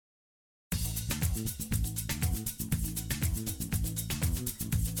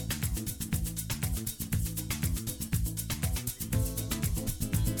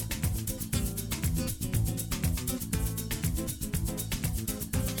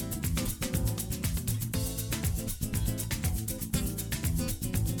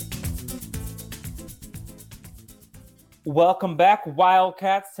Welcome back,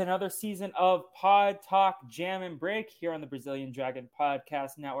 Wildcats, to another season of Pod Talk Jam and Break here on the Brazilian Dragon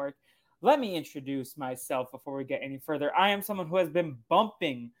Podcast Network. Let me introduce myself before we get any further. I am someone who has been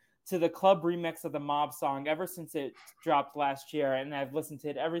bumping to the club remix of the Mob song ever since it dropped last year, and I've listened to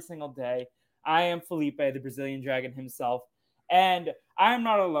it every single day. I am Felipe, the Brazilian Dragon himself, and I am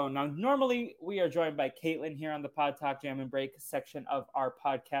not alone. Now, normally we are joined by Caitlin here on the Pod Talk Jam and Break section of our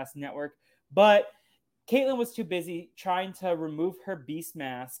podcast network, but Caitlin was too busy trying to remove her beast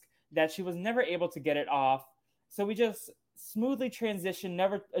mask that she was never able to get it off. So we just smoothly transitioned,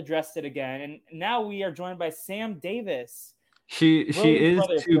 never addressed it again. And now we are joined by Sam Davis. She is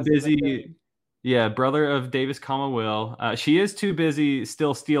too busy. Yeah, brother of Davis, Will. She is too busy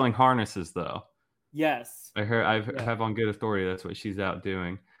still stealing harnesses, though. Yes. I have on good authority that's what she's out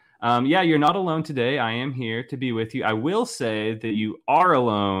doing. Yeah, you're not alone today. I am here to be with you. I will say that you are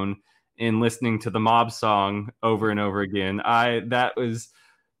alone in listening to the Mob song over and over again. That was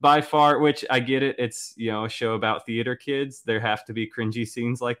by far, which I get it. It's, a show about theater kids. There have to be cringy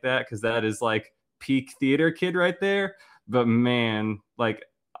scenes like that because that is like peak theater kid right there. But man, like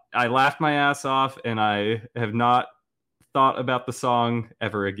I laughed my ass off and I have not thought about the song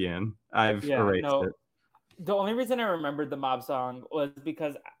ever again. I've erased it. The only reason I remembered the Mob song was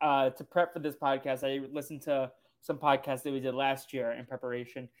because to prep for this podcast, I listened to some podcasts that we did last year in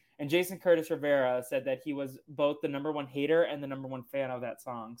preparation. And Jason Curtis Rivera said that he was both the number one hater and the number one fan of that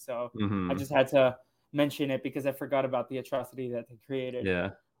song. So I just had to mention it because I forgot about the atrocity that they created.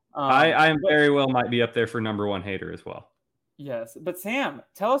 Yeah. I am very well might be up there for number one hater as well. Yes. But Sam,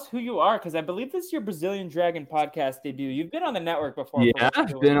 tell us who you are, because I believe this is your Brazilian Dragon podcast debut. You've been on the network before. Yeah,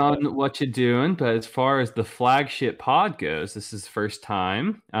 I've been on What You Doing, but as far as the flagship pod goes, this is the first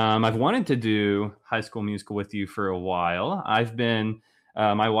time. I've wanted to do High School Musical with you for a while. I've been...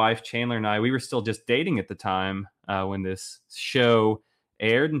 my wife, Chandler, and I, we were still just dating at the time when this show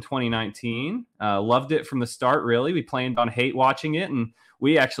aired in 2019. Loved it from the start, really. We planned on hate watching it, and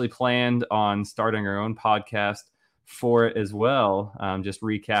we actually planned on starting our own podcast for it as well, just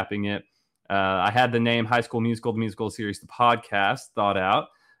recapping it. I had the name High School Musical, the musical series, the podcast, thought out.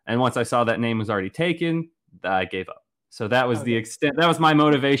 And once I saw that name was already taken, I gave up. So that was the extent. That was my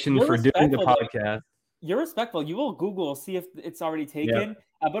motivation for doing the podcast. You're respectful. You will Google, see if it's already taken,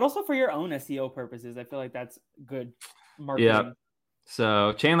 but also for your own SEO purposes. I feel like that's good marketing. Yeah.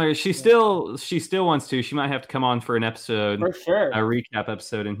 So Chandler, she still wants to. She might have to come on for an episode, for sure, a recap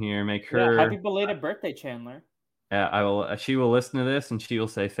episode in here. Make her happy belated birthday, Chandler. Yeah, I will. She will listen to this and she will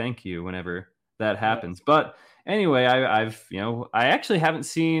say thank you whenever that happens. Yeah. But anyway, I actually haven't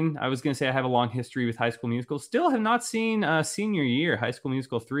seen. I was going to say I have a long history with High School Musical. Still have not seen senior year High School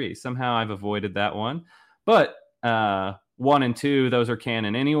Musical 3. Somehow I've avoided that one. But 1 and 2, those are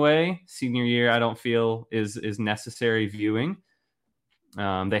canon anyway. Senior year, I don't feel is necessary viewing.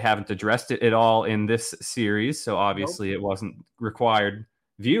 They haven't addressed it at all in this series, so obviously it wasn't required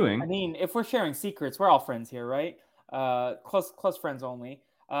viewing. I mean, if we're sharing secrets, we're all friends here, right? Close friends only.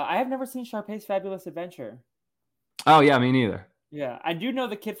 I have never seen Sharpay's Fabulous Adventure. Oh, yeah, me neither. Yeah, I do know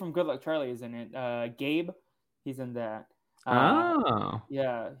the kid from Good Luck Charlie is in it. Gabe, he's in that.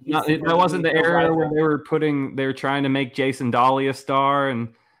 Yeah. That wasn't the era where they were trying to make Jason Dolly a star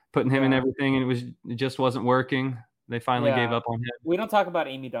and putting him in everything, and it just wasn't working. They finally gave up on him. We don't talk about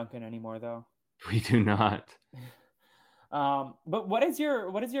Amy Duncan anymore, though. We do not. But what is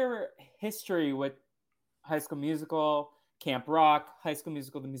your history with High School Musical, Camp Rock, High School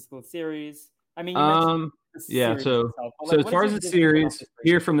Musical, the musical series? I mean, so as far as the series,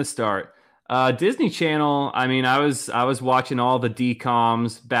 here from the start, Disney Channel. I mean, I was watching all the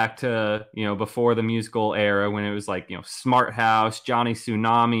DComs back to before the musical era when it was like Smart House, Johnny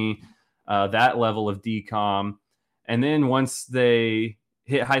Tsunami, that level of DCom, and then once they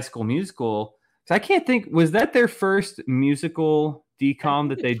hit High School Musical. I can't think. Was that their first musical DCom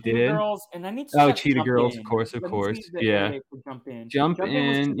that they did? Girls, and I need to Cheetah Girls, of course. Yeah. Jump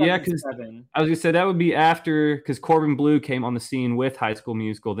in. Yeah, because I was gonna say that would be after, because Corbin Bleu came on the scene with High School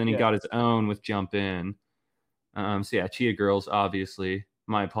Musical. Then he got his own with Jump In. So yeah, Cheetah Girls, obviously.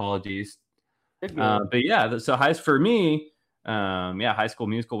 My apologies. But yeah, so for me, High School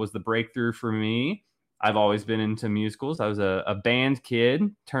Musical was the breakthrough for me. I've always been into musicals. I was a band kid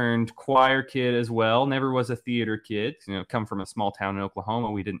turned choir kid as well. Never was a theater kid. Come from a small town in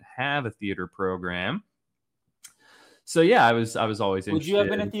Oklahoma. We didn't have a theater program. So yeah, I was always interested. Would you have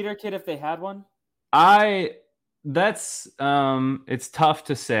been a theater kid if they had one? That's it's tough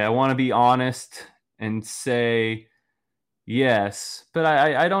to say. I want to be honest and say yes, but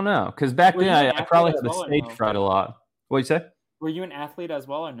I don't know, because back then I probably had the stage fright a lot. What'd you say? Were you an athlete as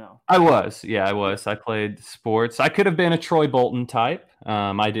well or no? I was. Yeah, I was. I played sports. I could have been a Troy Bolton type.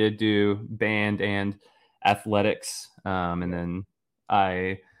 I did do band and athletics, and then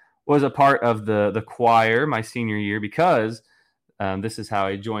I was a part of the choir my senior year because this is how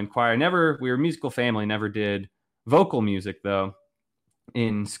I joined choir. We were a musical family. Never did vocal music though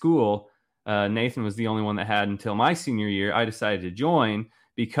in school. Nathan was the only one that had until my senior year. I decided to join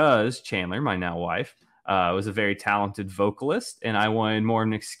because Chandler, my now wife, was a very talented vocalist, and I wanted more of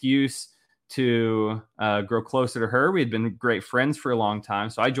an excuse to grow closer to her. We had been great friends for a long time,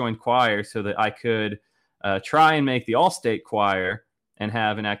 so I joined choir so that I could try and make the all-state choir and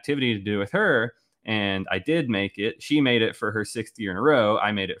have an activity to do with her. And I did make it. She made it for her 6th year in a row.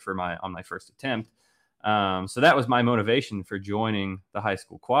 I made it on my first attempt. So that was my motivation for joining the high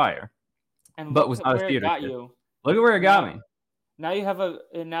school choir. But was not a theater kid. Look at where it got me. Now you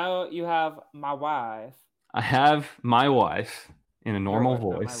have my wife. I have my wife in a normal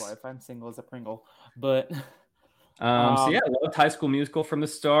voice. My wife. I'm single as a Pringle. But so yeah, I loved High School Musical from the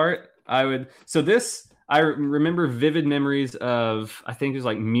start. I remember vivid memories of, I think it was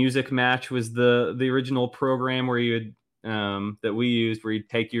like Music Match was the original program where you would that we used, where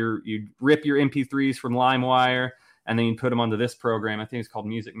you'd rip your MP3s from LimeWire and then you'd put them onto this program. I think it's called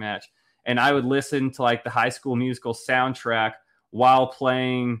Music Match. And I would listen to like the High School Musical soundtrack while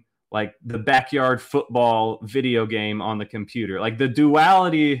playing like the backyard football video game on the computer. Like the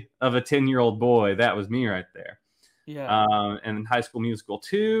duality of a 10-year-old boy, that was me right there. Yeah. And High School Musical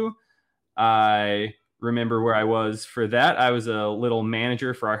 2, I remember where I was for that. I was a little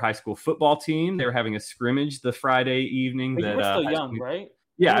manager for our high school football team. They were having a scrimmage the Friday evening. But you were still young, right?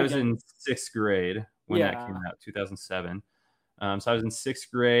 Yeah, I was in 6th grade when that came out, 2007. So I was in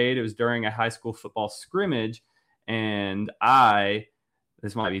 6th grade. It was during a high school football scrimmage, and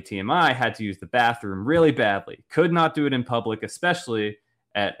this might be TMI, had to use the bathroom really badly. Could not do it in public, especially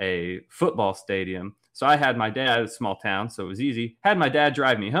at a football stadium. So I had my dad, a small town, so it was easy, had my dad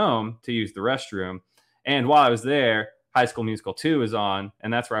drive me home to use the restroom. And while I was there, High School Musical 2 was on,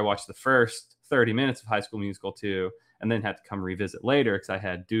 and that's where I watched the first 30 minutes of High School Musical 2, and then had to come revisit later because I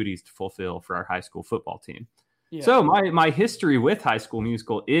had duties to fulfill for our high school football team. Yeah. So my history with High School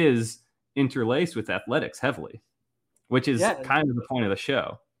Musical is interlaced with athletics heavily, which is kind of the point of the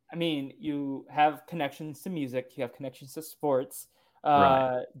show. I mean, you have connections to music, you have connections to sports.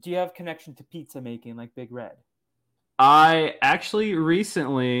 Right. Do you have connection to pizza making like Big Red? I actually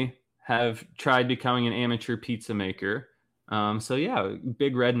recently have tried becoming an amateur pizza maker. So yeah,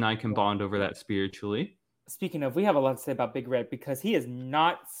 Big Red and I can bond over that spiritually. Speaking of, we have a lot to say about Big Red because he is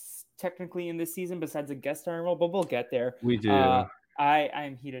not technically in this season besides a guest starring role, but we'll get there. We do. I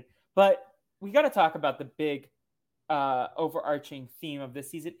am heated. But we got to talk about the big overarching theme of this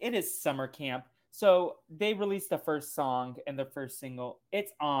season. It is summer camp. So they released the first song and the first single.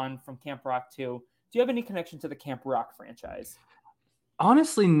 It's On from Camp Rock 2. Do you have any connection to the Camp Rock franchise?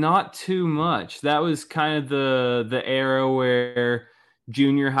 Honestly, not too much. That was kind of the era where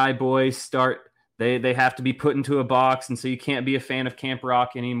junior high boys start, they have to be put into a box, and so you can't be a fan of Camp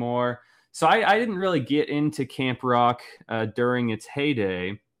Rock anymore. So I didn't really get into Camp Rock during its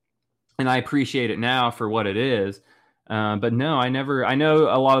heyday, and I appreciate it now for what it is. But no, I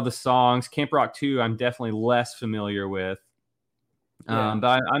know a lot of the songs. Camp Rock 2, I'm definitely less familiar with. But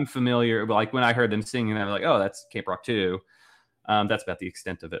I'm familiar, like when I heard them singing, I was like, oh, that's Camp Rock 2. That's about the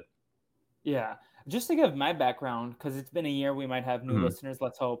extent of it. Yeah. Just to give my background, because it's been a year, we might have new listeners.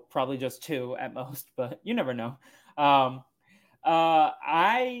 Let's hope. Probably just 2 at most, but you never know. We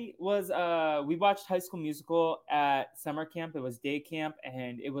watched High School Musical at summer camp. It was day camp,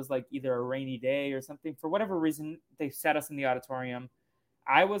 and it was like either a rainy day or something. For whatever reason, they sat us in the auditorium.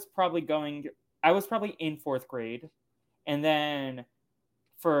 I was probably in 4th grade. And then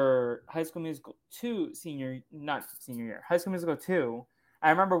for High School Musical 2 High School Musical 2,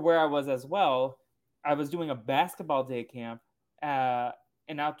 I remember where I was as well. I was doing a basketball day camp, an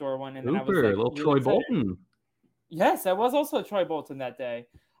outdoor one. And then I was like, little Troy Bolton. Yes, I was also a Troy Bolton that day.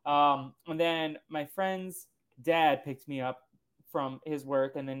 And then my friend's dad picked me up from his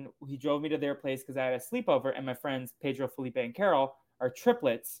work, and then he drove me to their place because I had a sleepover, and my friends Pedro, Felipe, and Carol are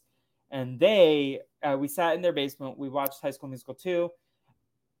triplets. And we sat in their basement. We watched High School Musical 2.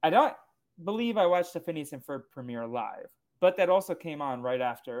 believe I watched the Phineas and Ferb premiere live, but that also came on right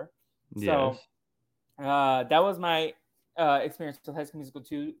after. So Yes. that was my experience with High School Musical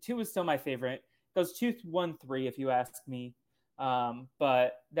 2. 2 was still my favorite. It goes 2, 1, 3, if you ask me.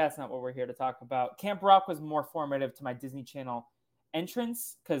 But that's not what we're here to talk about. Camp Rock was more formative to my Disney Channel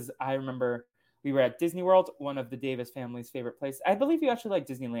entrance because I remember we were at Disney World, one of the Davis family's favorite places. I believe you actually like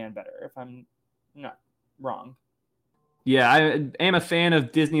Disneyland better, if I'm not wrong. Yeah, I am a fan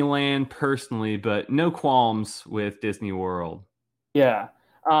of Disneyland personally, but no qualms with Disney World. Yeah.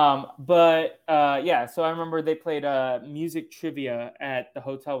 Yeah, so I remember they played music trivia at the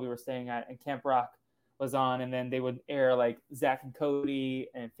hotel we were staying at, and Camp Rock was on, and then they would air like Zach and Cody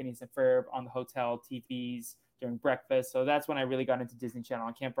and Phineas and Ferb on the hotel TVs during breakfast. So that's when I really got into Disney Channel,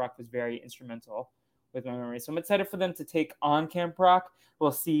 and Camp Rock was very instrumental with my memory. So I'm excited for them to take on Camp Rock.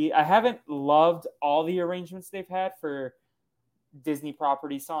 We'll see. I haven't loved all the arrangements they've had for Disney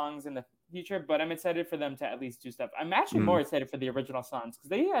property songs in the future, but I'm excited for them to at least do stuff. I'm actually more excited for the original songs because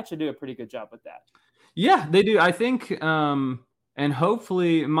they actually do a pretty good job with that. Yeah, they do. I think, and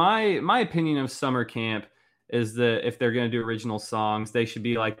hopefully, my opinion of summer camp is that if they're going to do original songs, they should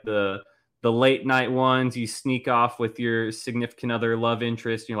be like the late night ones. You sneak off with your significant other, love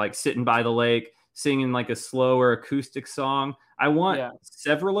interest. You're like sitting by the lake, singing like a slower acoustic song. I want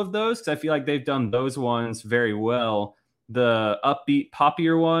several of those because I feel like they've done those ones very well. The upbeat,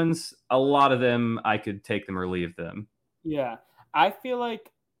 poppier ones, a lot of them, I could take them or leave them. Yeah, I feel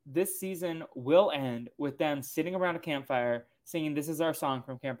like this season will end with them sitting around a campfire singing "This Is Our Song"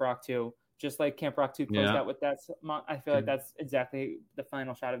 from Camp Rock 2, just like Camp Rock 2 closed out with that. I feel like that's exactly the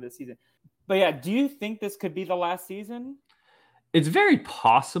final shot of this season. But yeah, do you think this could be the last season? It's very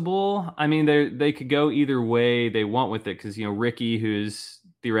possible. I mean, they could go either way they want with it because Ricky, who's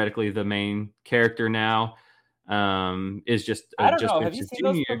theoretically the main character now, is just I don't just know. Have you seen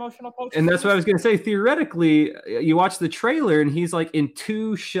those promotional posters? And that's what I was going to say. Theoretically, you watch the trailer and he's like in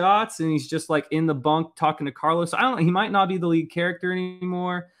 2 shots and he's just like in the bunk talking to Carlos. I don't know. He might not be the lead character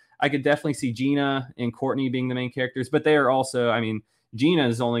anymore. I could definitely see Gina and Courtney being the main characters, but they are also, I mean, Gina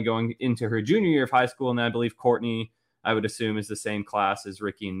is only going into her junior year of high school, and I believe Courtney, I would assume, is the same class as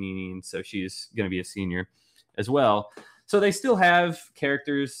Ricky and Nene, and so she's going to be a senior as well. So they still have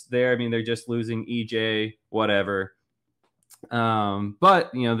characters there. I mean, they're just losing EJ, whatever.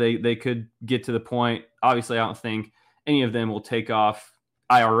 But they could get to the point. Obviously, I don't think any of them will take off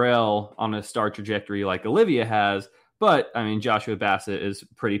IRL on a star trajectory like Olivia has. But I mean, Joshua Bassett is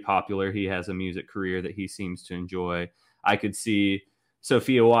pretty popular. He has a music career that he seems to enjoy. I could see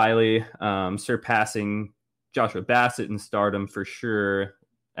Sophia Wiley surpassing Joshua Bassett in stardom for sure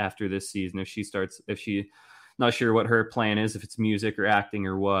after this season. Not sure what her plan is, if it's music or acting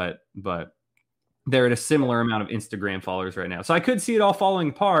or what, but they're at a similar amount of Instagram followers right now. So I could see it all falling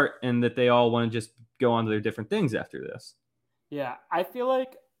apart and that they all want to just go on to their different things after this. Yeah, I feel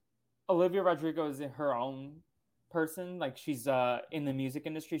like Olivia Rodrigo is her own person. Like she's in the music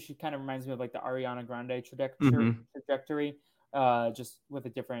industry. She kind of reminds me of like the Ariana Grande trajectory, just with a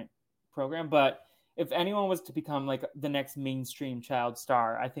different program. But if anyone was to become like the next mainstream child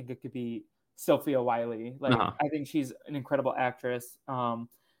star, I think it could be Sophia Wiley. Like I think she's an incredible actress.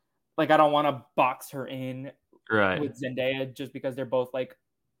 Like I don't want to box her in with Zendaya just because they're both like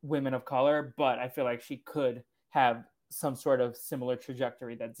women of color, but I feel like she could have some sort of similar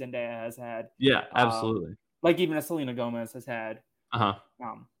trajectory that Zendaya has had. Yeah, absolutely. Like even a Selena Gomez has had.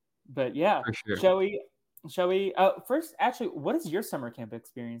 But yeah, for sure. Shall we first actually, what is your summer camp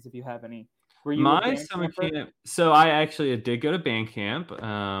experience if you have any? Were you my summer camp? So I actually did go to band camp.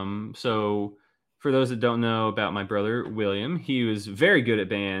 So for those that don't know about my brother William, he was very good at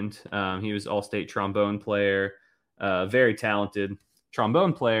band. He was all-state trombone player, very talented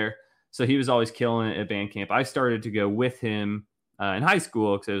trombone player. So he was always killing it at band camp. I started to go with him in high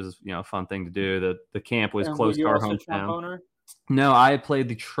school because it was a fun thing to do. The camp was close to our hometown. No, I played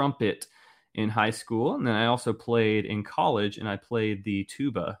the trumpet in high school, and then I also played in college, and I played the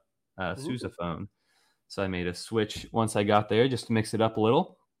tuba, sousaphone. So I made a switch once I got there just to mix it up a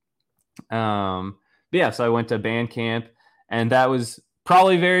little. So I went to band camp, and that was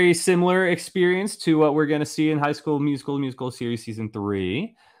probably a very similar experience to what we're going to see in High School Musical Series Season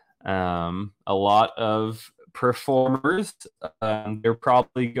 3. A lot of performers. They're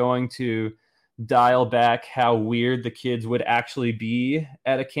probably going to dial back how weird the kids would actually be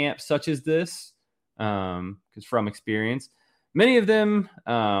at a camp such as this, because from experience, many of them,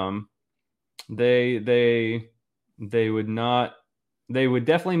 they would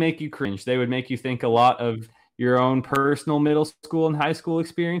definitely make you cringe. They would make you think a lot of your own personal middle school and high school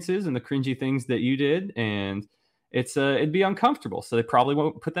experiences and the cringy things that you did, and it'd be uncomfortable. So they probably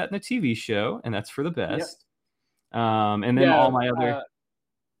won't put that in a TV show, and that's for the Yep. best. And then all my other.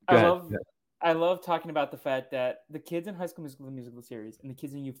 Go ahead. I love talking about the fact that the kids in High School Musical, the musical series, and the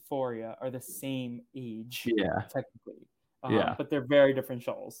kids in Euphoria are the same age. Yeah. Technically. Yeah. But they're very different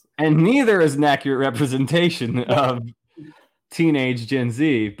shows. And neither is an accurate representation of teenage Gen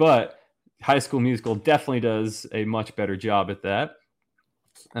Z, but High School Musical definitely does a much better job at that.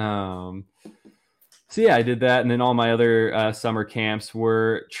 So yeah, I did that. And then all my other summer camps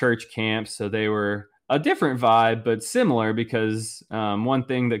were church camps. So they were a different vibe, but similar, because one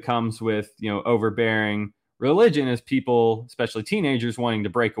thing that comes with, overbearing religion is people, especially teenagers, wanting to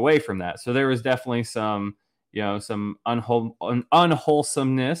break away from that. So there was definitely some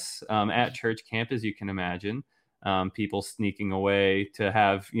unwholesomeness at church camp, as you can imagine. People sneaking away to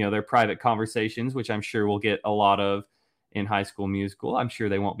have, their private conversations, which I'm sure we'll get a lot of in High School Musical. I'm sure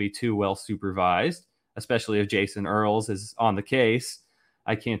they won't be too well supervised, especially if Jason Earls is on the case.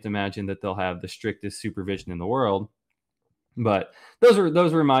 I can't imagine that they'll have the strictest supervision in the world. But those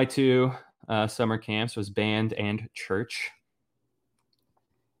were my two summer camps, was band and church.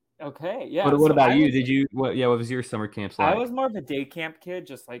 Okay, yeah. What about you? What was your summer camps like? I was more of a day camp kid,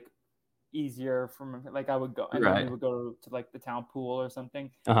 just like easier from like I would go and then we would go to like the town pool or something.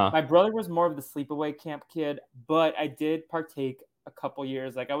 My brother was more of the sleepaway camp kid, but I did partake a couple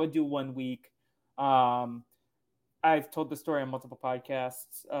years. Like I would do 1 week. I've told the story on multiple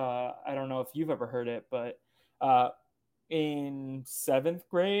podcasts. I don't know if you've ever heard it, but in 7th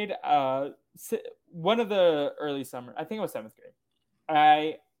grade, one of the early summer, I think it was 7th grade,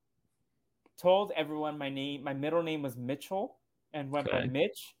 I told everyone my middle name was Mitchell and went by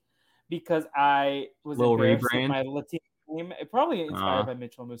Mitch, because I was embarrassed with my Latino name. It probably inspired by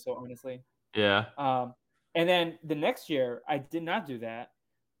Mitchell Musso, honestly. Yeah. And then the next year, I did not do that.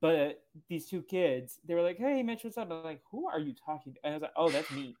 But these two kids, they were like, "Hey, Mitch, what's up?" I'm like, "Who are you talking to?" And I was like, "Oh,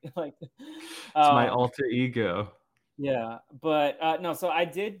 that's me." Like, it's my alter ego. Yeah, but no. So I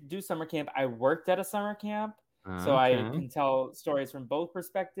did do summer camp. I worked at a summer camp, so I can tell stories from both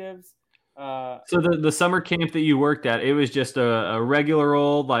perspectives. So the summer camp that you worked at, it was just a regular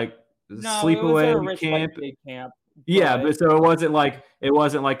old sleepaway camp. Camp. Yeah, but so it wasn't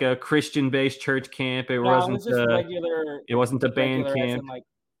like a Christian-based church camp. It wasn't just regular. It wasn't a band camp.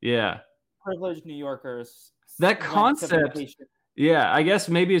 Yeah, privileged New Yorkers. That concept. Yeah, I guess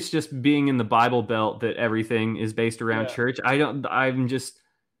maybe it's just being in the Bible Belt that everything is based around church. I'm just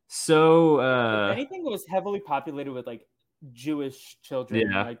so. If anything, it was heavily populated with like Jewish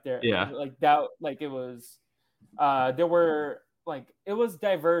children. Yeah, like that. Like it was. There were it was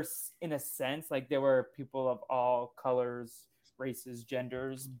diverse in a sense. Like there were people of all colors, races,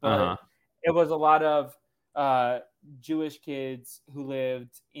 genders, but it was a lot of Jewish kids who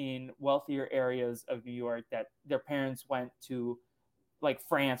lived in wealthier areas of New York that their parents went to like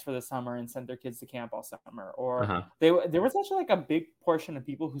France for the summer and sent their kids to camp all summer, or there was actually like a big portion of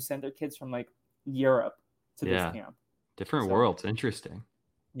people who sent their kids from like Europe to this camp. Different worlds. Interesting.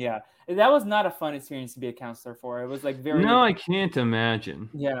 Yeah, that was not a fun experience to be a counselor for. It was like very. No, I can't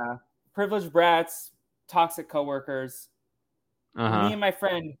imagine. Yeah, privileged brats, toxic coworkers. Me and my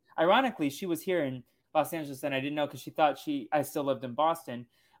friend, ironically, she was here in Los Angeles, and I didn't know because she thought I still lived in Boston,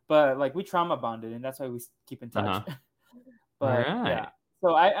 but like we trauma bonded, and that's why we keep in touch. But yeah,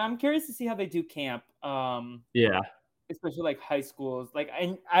 so I'm curious to see how they do camp. Especially like high schools. Like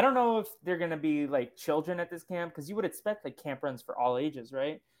I don't know if they're gonna be like children at this camp, because you would expect like camp runs for all ages,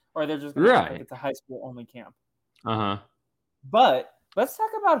 right? Or they're just gonna like it's a high school only camp. But let's talk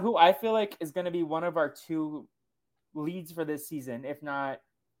about who I feel like is gonna be one of our two leads for this season, if not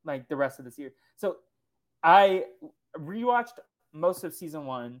like the rest of this year. So I rewatched most of season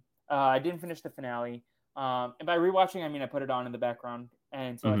 1. I didn't finish the finale. And by rewatching, I mean I put it on in the background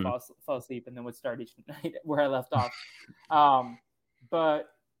until I fell asleep, and then would start each night where I left off. But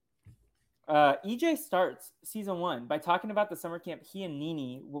EJ starts season 1 by talking about the summer camp he and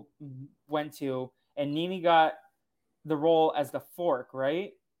Nene went to, and Nene got the role as the fork,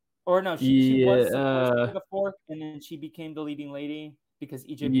 right? Or no, she was supposed to be the fork, and then she became the leading lady because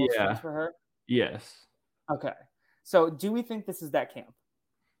EJ pulled strings for her. Yes. Okay. So do we think this is that camp?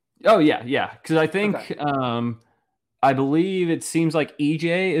 Oh, yeah. Because I think, I believe it seems like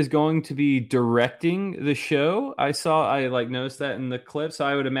EJ is going to be directing the show. I noticed that in the clip. So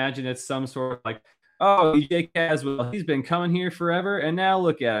I would imagine it's some sort of like, oh, EJ Caswell, he's been coming here forever, and now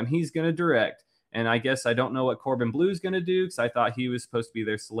look at him. He's going to direct. And I guess I don't know what Corbin Blue's going to do, because I thought he was supposed to be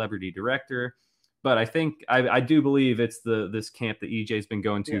their celebrity director. But I think I do believe it's this camp that EJ's been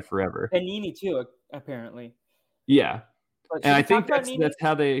going to forever. And Nene too, apparently. Yeah. And I think that's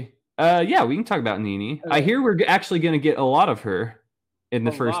how they Yeah, we can talk about Nini. I Okay, hear we're actually going to get a lot of her in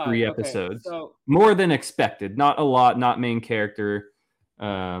the a first lot. 3 Okay, episodes. so More than expected. Not a lot, not main character,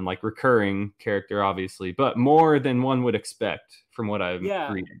 like recurring character, obviously, but more than one would expect from what I'm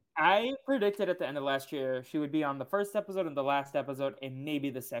yeah, reading. I predicted at the end of last year she would be on the first episode and the last episode, and maybe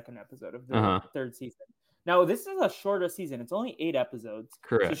the second episode of the Uh-huh. third season. Now, this is a shorter season. It's only 8 episodes. So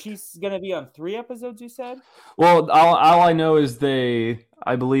Correct. she's going to be on 3 episodes, you said? Well, all I know is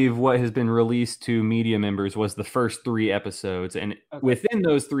I believe what has been released to media members was the first 3 episodes. And Okay. within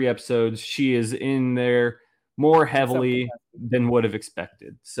those 3 episodes, she is in there more In some heavily capacity. than would have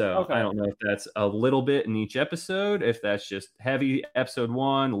expected. So I Okay. don't know if that's a little bit in each episode, if that's just heavy episode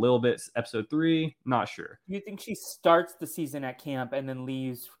 1, a little bit episode 3, not sure. Do you think she starts the season at camp and then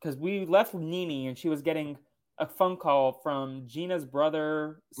leaves? Because we left Nini and she was getting a phone call from Gina's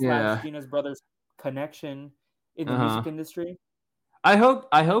brother slash Yeah. Gina's brother's connection in the Uh-huh. music industry. I hope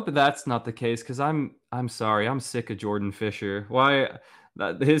that's not the case because I'm sorry, I'm sick of Jordan Fisher. Why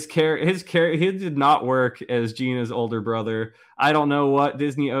his he did not work as Gina's older brother. I don't know what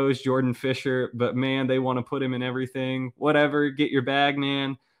Disney owes Jordan Fisher, but man, they want to put him in everything. Whatever, get your bag,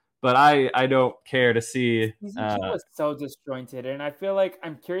 man. But I don't care to see. Season 2 was so disjointed, and I feel like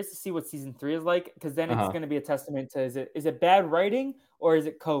I'm curious to see what season 3 is like, because then it's Uh-huh, going to be a testament to is it bad writing or is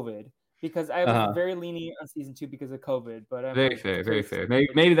it COVID? Because I was uh-huh. very lenient on season 2 because of COVID, but I'm Very like fair, very curious to fair. see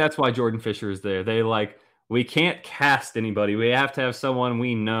Maybe that's why Jordan Fisher is there. They like we can't cast anybody. We have to have someone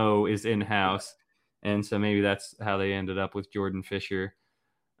we know is in house, and so maybe that's how they ended up with Jordan Fisher.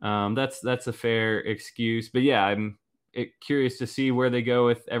 That's a fair excuse, but yeah, I'm curious to see where they go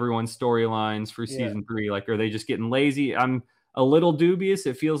with everyone's storylines for yeah, season 3. Like, are they just getting lazy? I'm a little dubious.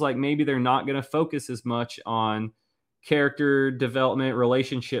 It feels like maybe they're not going to focus as much on character development,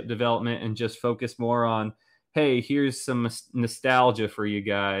 relationship development, and just focus more on, hey, here's some nostalgia for you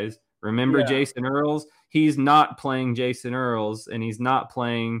guys. Remember yeah, Jason Earls? He's not playing Jason Earls, and he's not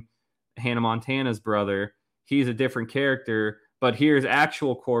playing Hannah Montana's brother. He's a different character, but here's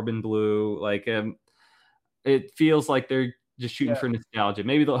actual Corbin Blue. Like, it feels like they're just shooting yeah. for nostalgia.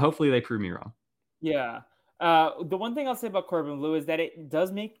 Hopefully they prove me wrong. Yeah. The one thing I'll say about Corbin Blue is that it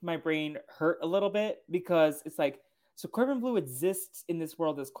does make my brain hurt a little bit because it's like, so Corbin Blue exists in this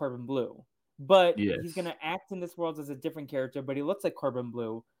world as Corbin Blue, but he's Yes. gonna act in this world as a different character, but he looks like Corbin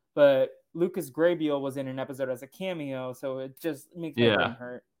Blue. But Lucas Grabeel was in an episode as a cameo, so it just makes my brain Yeah.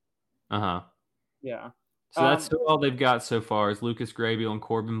 hurt. Uh huh. Yeah. So that's But all they've got so far is Lucas Grabeel and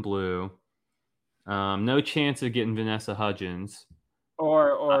Corbin Blue. No chance of getting Vanessa Hudgens. Uh,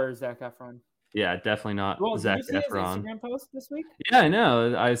 or Zac Efron. yeah, definitely not Well, did Zach you see his Efron. Instagram post this week? Yeah, I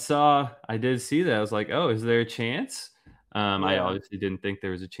know. I did see that. I was like, oh, is there a chance? I Yeah. obviously didn't think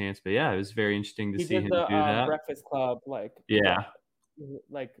there was a chance, but yeah, it was very interesting to He see did him the do that. Breakfast Club Yeah,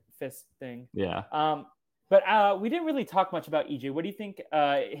 like fist thing. yeah. But we didn't really talk much about EJ. What do you think?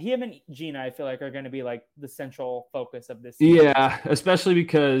 Him and Gina, I feel like, are going to be like the central focus of this season. Yeah, especially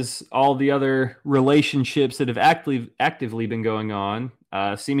because all the other relationships that have actively been going on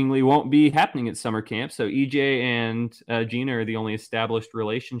seemingly won't be happening at summer camp. So EJ and Gina are the only established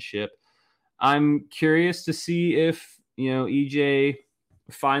relationship. I'm curious to see if EJ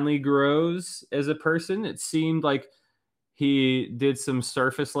finally grows as a person. It seemed like he did some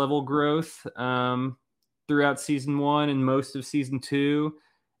surface level growth throughout season 1 and most of season 2.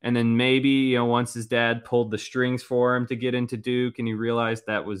 And then maybe, once his dad pulled the strings for him to get into Duke and he realized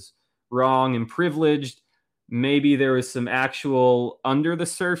that was wrong and privileged, maybe there was some actual under the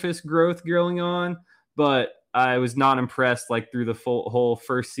surface growth going on. But I was not impressed, like, through the whole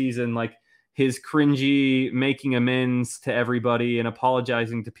first season, like his cringy making amends to everybody and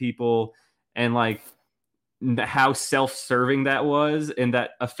apologizing to people, and like how self-serving that was, and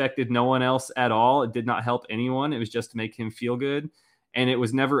that affected no one else at all. It did not help anyone. It was just to make him feel good, and it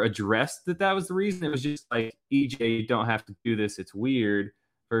was never addressed that was the reason. It was just like, EJ, you don't have to do this, it's weird,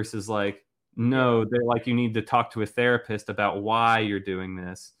 versus like, no, Yeah. they're like, you need to talk to a therapist about why you're doing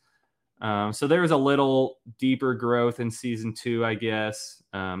this. So there was a little deeper growth in season 2, I guess.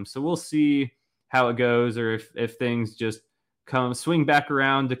 So we'll see how it goes, or if things just swing back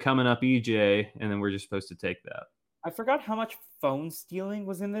around to coming up EJ, and then we're just supposed to take that. I forgot how much phone stealing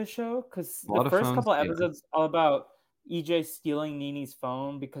was in this show because A the lot of first phones. couple Yeah. episodes all about EJ stealing Nini's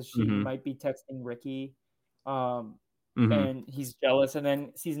phone because she Mm-hmm. might be texting Ricky. Um, Mm-hmm. and he's jealous. And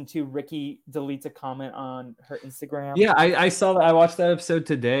then season 2, Ricky deletes a comment on her Instagram. Yeah, I saw that. I watched that episode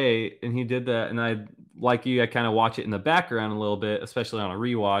today, and he did that. And I, like you, I kind of watch it in the background a little bit, especially on a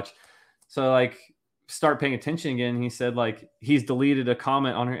rewatch. So like start paying attention again, he said like he's deleted a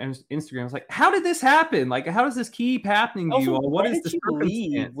comment on her Instagram. I was like, how did this happen? Like, how does this keep happening to Also, you all? What why is did the she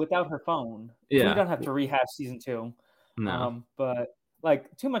leave circumstance? without her phone? We Yeah. don't have to rehash season 2. No. But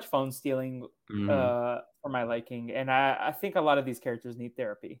like too much phone stealing for my liking, and I think a lot of these characters need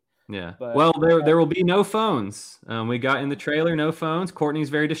therapy. Yeah. But Well, there will be no phones. We got in the trailer, no phones. Courtney's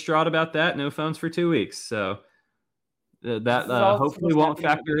very distraught about that. No phones for 2 weeks. So that this is all hopefully supposed to won't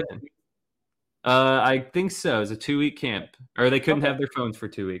happen factor in. I think so. It's a 2-week camp, or they couldn't have their phones for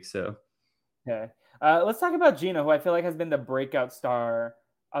 2 weeks. So okay. Let's talk about Gina, who I feel like has been the breakout star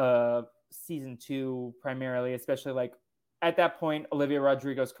of season 2 primarily, especially like at that point, Olivia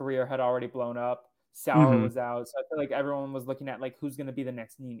Rodrigo's career had already blown up. Sour was out, so I feel like everyone was looking at like who's going to be the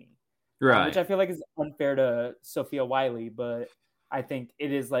next Nene, right. Which I feel like is unfair to Sophia Wiley, but I think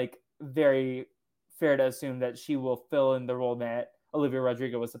it is like very fair to assume that she will fill in the role that Olivia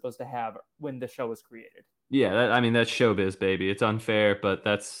Rodrigo was supposed to have when the show was created. Yeah, that's showbiz, baby. It's unfair, but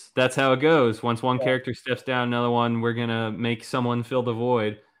that's how it goes. Once one character steps down, another one, we're gonna make someone fill the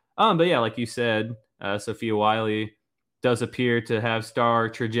void. But yeah, like you said, Sophia Wiley does appear to have star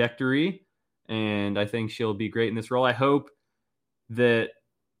trajectory, and I think she'll be great in this role. I hope that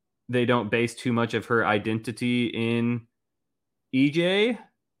they don't base too much of her identity in EJ,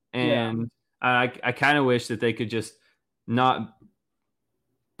 and I kind of wish that they could just not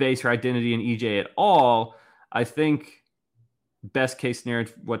base her identity in EJ at all. I think best case scenario,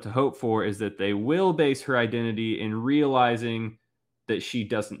 what to hope for is that they will base her identity in realizing that she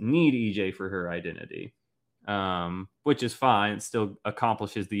doesn't need EJ for her identity, which is fine. It still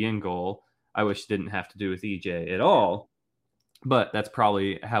accomplishes the end goal. I wish it didn't have to do with EJ at all, but that's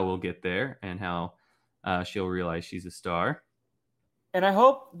probably how we'll get there and how she'll realize she's a star. And I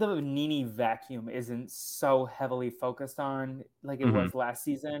hope the Nene vacuum isn't so heavily focused on like it was last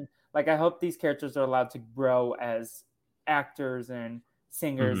season. Like, I hope these characters are allowed to grow as actors and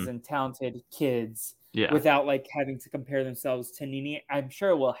singers and talented kids without like having to compare themselves to Nene. I'm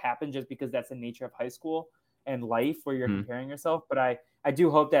sure it will happen just because that's the nature of high school and life where you're comparing yourself. But I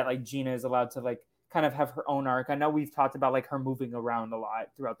do hope that like Gina is allowed to like kind of have her own arc. I know we've talked about like her moving around a lot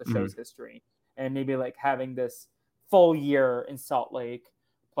throughout the show's history, and maybe like having this full year in Salt Lake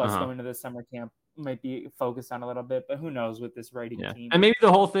plus going to the summer camp might be focused on a little bit, but who knows with this writing team. And maybe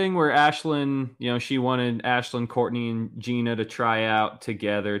the whole thing where Ashlyn, she wanted Ashlyn, Courtney, and Gina to try out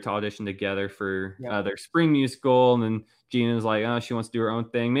together, to audition together for their spring musical, and then Gina's like, oh, she wants to do her own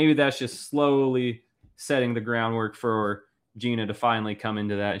thing. Maybe that's just slowly setting the groundwork for Gina to finally come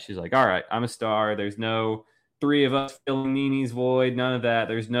into that. And she's like, all right, I'm a star. There's no 3 of us filling Nene's void. None of that.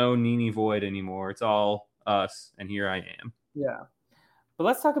 There's no Nene void anymore. It's all us, and here I am. Yeah. But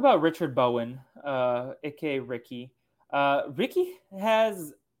let's talk about Richard Bowen, aka Ricky. Ricky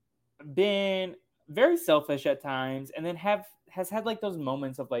has been very selfish at times, and then has had like those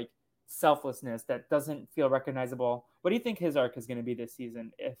moments of like selflessness that doesn't feel recognizable. What do you think his arc is going to be this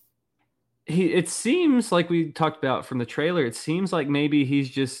season? It seems like we talked about from the trailer, it seems like maybe he's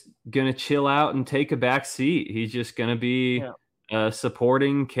just gonna chill out and take a back seat. He's just gonna be a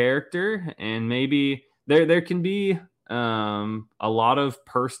supporting character, and maybe there can be a lot of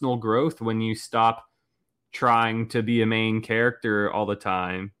personal growth when you stop trying to be a main character all the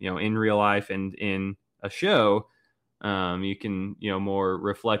time, in real life and in a show. You can, more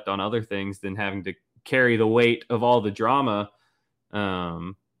reflect on other things than having to carry the weight of all the drama.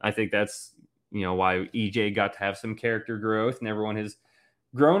 I think that's, why EJ got to have some character growth, and everyone has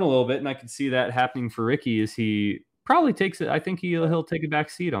grown a little bit. And I could see that happening for Ricky as he probably takes it. I think he'll take a back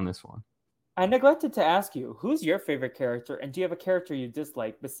seat on this one. I neglected to ask you, who's your favorite character, and do you have a character you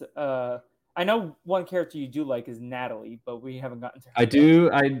dislike? I know one character you do like is Natalie, but we haven't gotten to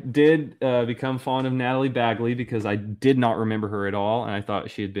her. I did become fond of Natalie Bagley because I did not remember her at all, and I thought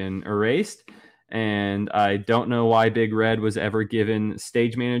she had been erased. And I don't know why Big Red was ever given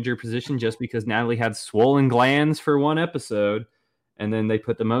stage manager position, just because Natalie had swollen glands for one episode, and then they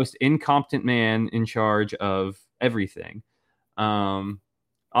put the most incompetent man in charge of everything.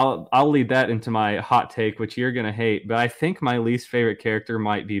 I'll lead that into my hot take, which you're gonna hate, but I think my least favorite character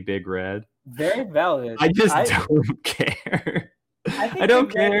might be Big Red. Very valid. I don't care. I don't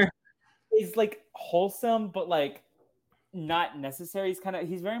care. He's like wholesome, but like not necessary.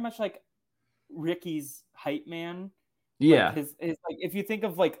 He's very much like Ricky's hype man. Yeah. Like his like, if you think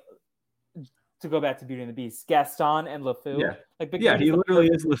of like, to go back to Beauty and the Beast, Gaston and LeFou. Yeah. Like he literally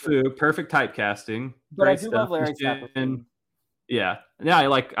is LeFou. Perfect typecasting. But I do love Larry Saperstein. Yeah, I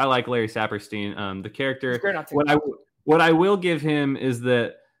like Larry Saperstein. The character. What I will give him is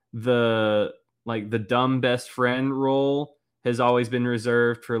that the dumb best friend role has always been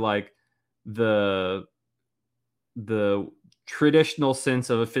reserved for like the traditional sense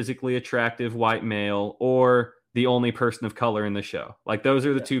of a physically attractive white male or the only person of color in the show. Like those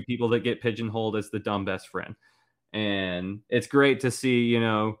are the two people that get pigeonholed as the dumb best friend. And it's great to see,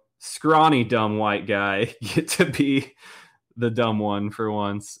 scrawny dumb white guy get to be the dumb one for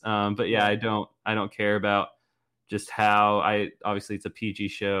once. But yeah, I don't care about just how obviously it's a PG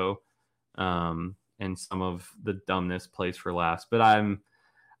show. And some of the dumbness plays for laughs, but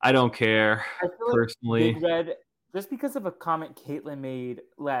I don't care personally. Like Big Red, just because of a comment Caitlin made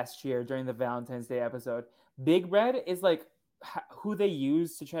last year during the Valentine's Day episode, Big Red is like who they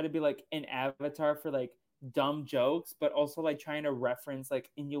use to try to be like an avatar for like dumb jokes, but also like trying to reference like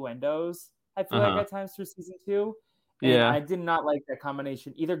innuendos. I feel like at times through season 2, and I did not like that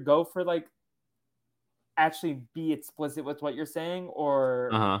combination. Either go for like actually be explicit with what you're saying, or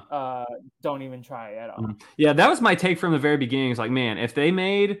don't even try at all. Yeah, that was my take from the very beginning. It's like, man, if they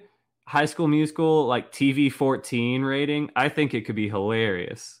made High School Musical like TV 14 rating, I think it could be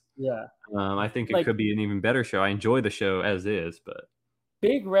hilarious. Yeah. I think it could be an even better show. I enjoy the show as is, but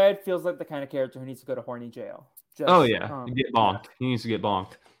Big Red feels like the kind of character who needs to go to horny jail. Get bonked. He needs to get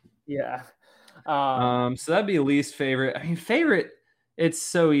bonked. Yeah. So that'd be least favorite. I mean, favorite, it's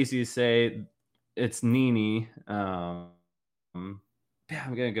so easy to say. It's Nene. I'm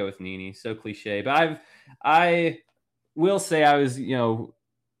gonna go with Nene. So cliche, but I will say I was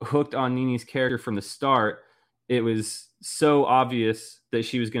hooked on Nene's character from the start. It was so obvious that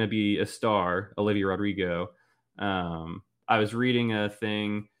she was going to be a star, Olivia Rodrigo. I was reading a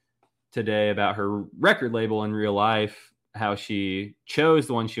thing today about her record label in real life, how she chose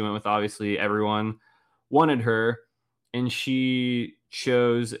the one she went with. Obviously, everyone wanted her, and she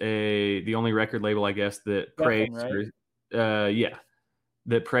chose the only record label, I guess, that praised her.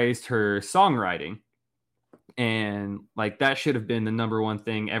 That praised her songwriting. And like that should have been the number one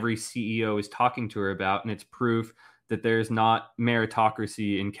thing every CEO is talking to her about. And it's proof that there's not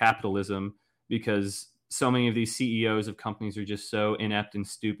meritocracy in capitalism, because so many of these CEOs of companies are just so inept and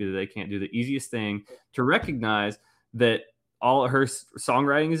stupid that they can't do the easiest thing to recognize that all her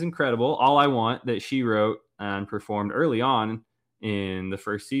songwriting is incredible. All I Want, that she wrote and performed early on in the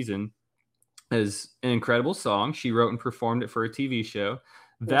first season, is an incredible song. She wrote and performed it for a TV show.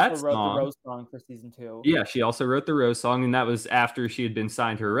 That song, wrote the Rose song for season 2. Yeah, she also wrote the Rose song, and that was after she had been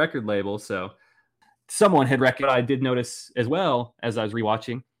signed to her record label. So someone had recognized. I did notice as well as I was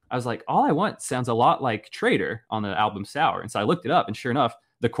rewatching. I was like, All I Want sounds a lot like Traitor on the album Sour. And so I looked it up, and sure enough,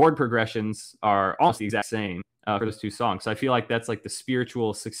 the chord progressions are almost the exact same for those two songs. So I feel like that's like the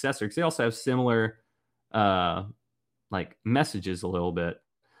spiritual successor, because they also have similar like messages a little bit.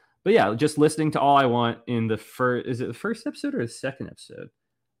 But yeah, just listening to All I Want in the first, is it the first episode or the second episode?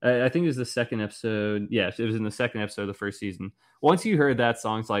 I think it was the second episode. Yeah, it was in the second episode of the first season. Once you heard that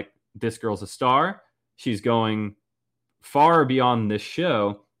song, it's like, this girl's a star. She's going far beyond this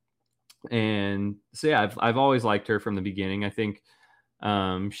show. And so, yeah, I've always liked her from the beginning. I think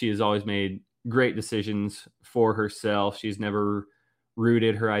she has always made great decisions for herself. She's never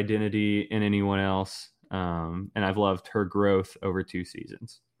rooted her identity in anyone else. And I've loved her growth over 2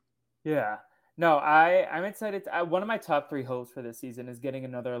 seasons. Yeah. No, I'm excited. One of my top 3 hopes for this season is getting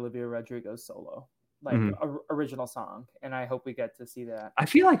another Olivia Rodrigo solo, like original song, and I hope we get to see that. I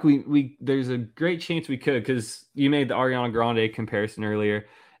feel like we there's a great chance we could, because you made the Ariana Grande comparison earlier,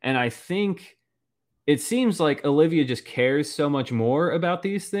 and I think it seems like Olivia just cares so much more about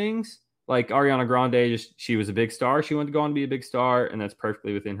these things. Like Ariana Grande, she was a big star. She wanted to go on to be a big star, and that's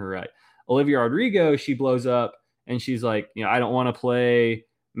perfectly within her right. Olivia Rodrigo, she blows up, and she's like, I don't want to play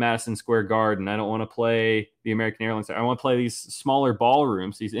Madison Square Garden. I don't want to play the American Airlines. I want to play these smaller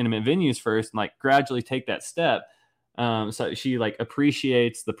ballrooms, these intimate venues first, and like gradually take that step. So she like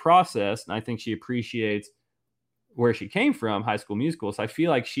appreciates the process, and I think she appreciates where she came from, High School Musical. So I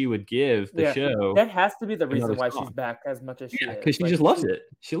feel like she would give the show. That has to be the reason why she's back as much as she is. Because she just loves it.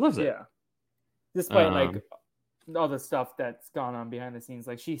 She loves it. Yeah. Despite like all the stuff that's gone on behind the scenes,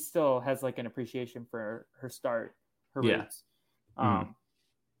 like she still has like an appreciation for her start, her roots.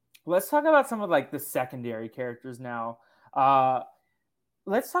 Let's talk about some of like the secondary characters now.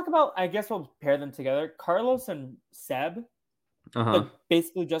 Let's talk about, I guess we'll pair them together, Carlos and Seb. Like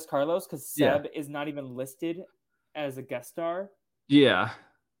basically just Carlos, because Seb is not even listed as a guest star. Yeah.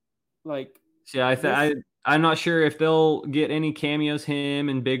 Like, yeah, I'm not sure if they'll get any cameos, him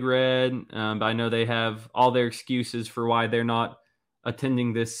and Big Red, but I know they have all their excuses for why they're not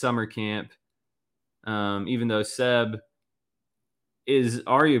attending this summer camp. Even though Seb is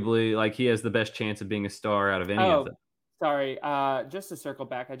arguably like he has the best chance of being a star out of any of them. Sorry, just to circle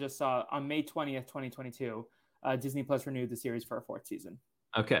back, I just saw on May 20th, 2022, Disney Plus renewed the series for a 4th season.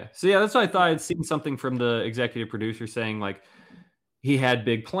 Okay. So yeah, that's what I thought. I'd seen something from the executive producer saying like he had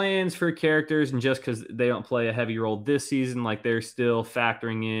big plans for characters, and just because they don't play a heavy role this season, like they're still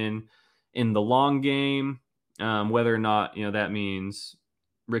factoring in the long game, whether or not that means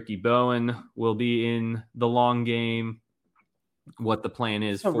Ricky Bowen will be in the long game. What the plan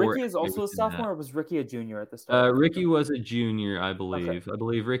is So for Ricky is everybody also a within that. sophomore, or was Ricky a junior at the start? Ricky was a junior, I Okay. believe. I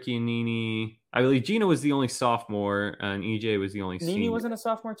believe Ricky and Nene. I believe Gina was the only sophomore, and EJ was the only Nene senior. wasn't a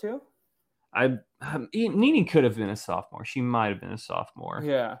sophomore too? Nene could have been a sophomore. She might have been a sophomore.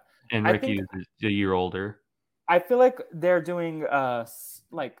 Yeah. And I Ricky think is a year older. I feel like they're doing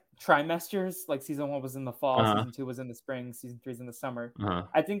like trimesters. Like season 1 was in the fall, Uh-huh. season 2 was in the spring, season 3 is in the summer. Uh-huh.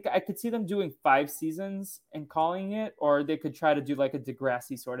 I think I could see them doing 5 seasons and calling it, or they could try to do like a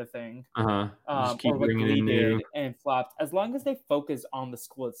Degrassi sort of thing, Uh-huh. Just keep or what bringing Glee in new. did and flopped. As long as they focus on the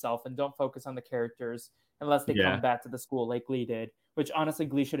school itself and don't focus on the characters, unless they Yeah. come back to the school like Glee did. Which honestly,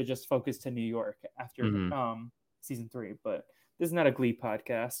 Glee should have just focused to New York after season 3, but. This is not a Glee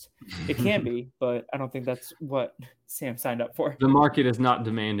podcast. It can be, but I don't think that's what Sam signed up for. The market is not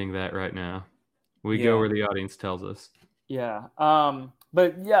demanding that right now. We go where the audience tells us. Yeah.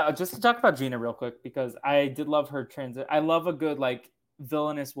 But yeah, just to talk about Gina real quick, because I did love her transit. I love a good like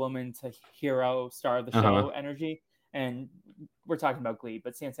villainous woman to hero star of the show energy. And we're talking about Glee,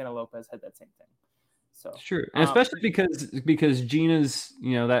 but Santana Lopez had that same thing. So sure, and especially because Gina's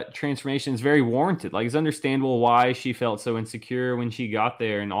that transformation is very warranted. Like it's understandable why she felt so insecure when she got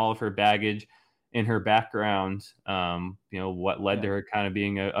there, and all of her baggage in her background. What led to her kind of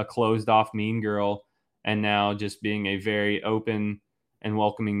being a closed off mean girl, and now just being a very open and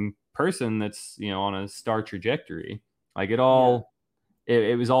welcoming person that's on a star trajectory. Like it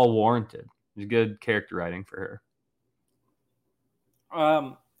was all warranted. It was good character writing for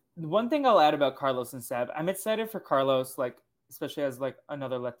her. One thing I'll add about Carlos and Seb, I'm excited for Carlos, like especially as like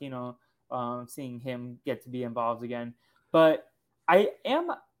another Latino, seeing him get to be involved again. But I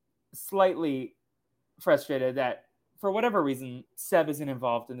am slightly frustrated that for whatever reason Seb isn't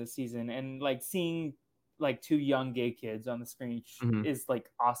involved in this season, and like seeing like 2 young gay kids on the screen is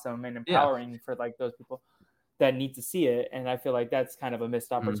like awesome and empowering for like those people that need to see it. And I feel like that's kind of a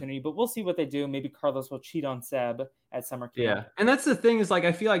missed opportunity, but we'll see what they do. Maybe Carlos will cheat on Seb at summer camp. Yeah. And that's the thing is like,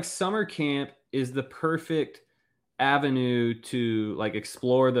 I feel like summer camp is the perfect avenue to like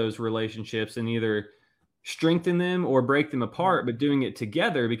explore those relationships and either strengthen them or break them apart, but doing it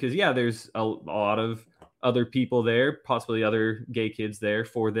together because there's a lot of other people there, possibly other gay kids there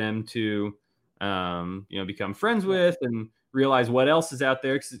for them to, become friends with and realize what else is out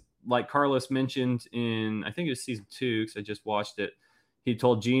there. 'Cause like Carlos mentioned in, I think it was season 2, because I just watched it. He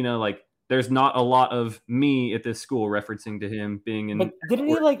told Gina, like, there's not a lot of me at this school, referencing to him being in. But didn't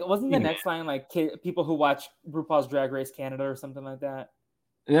he like, wasn't the next line like people who watch RuPaul's Drag Race Canada or something like that?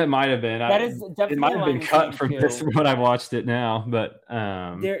 That might have been. That is definitely it might have been cut from this when I watched it now, but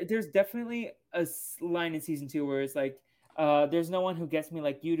there's definitely a line in season 2 where it's like, there's no one who gets me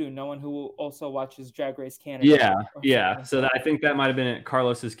like you do. No one who also watches Drag Race Canada. Yeah. So I think that might have been at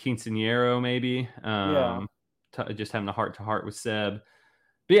Carlos's quinceañero, maybe. Just having a heart to heart with Seb.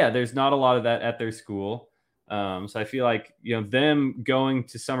 But yeah, there's not a lot of that at their school. So I feel like them going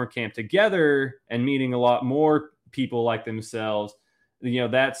to summer camp together and meeting a lot more people like themselves.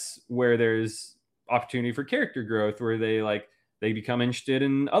 That's where there's opportunity for character growth, where they become interested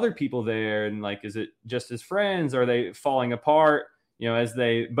in other people there. And like, is it just as friends? Are they falling apart? As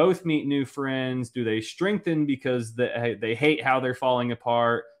they both meet new friends, do they strengthen because they hate how they're falling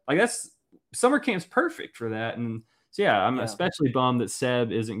apart? Like summer camp's perfect for that. And so, I'm especially bummed that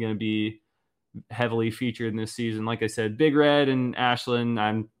Seb isn't going to be heavily featured in this season. Like I said, Big Red and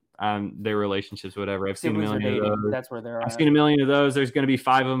Ashlyn, their relationships, whatever. I've seen a million of those. That's where they're I've seen a million of those. There's going to be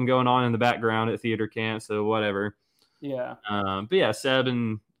 5 of them going on in the background at theater camp. So whatever. Yeah. But Seb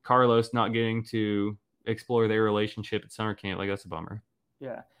and Carlos not getting to explore their relationship at summer camp, like that's a bummer.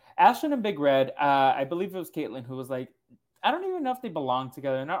 Yeah. Ashlyn and Big Red, I believe it was Caitlin who was like, I don't even know if they belong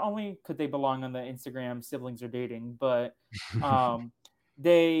together. Not only could they belong on the Instagram siblings are dating, but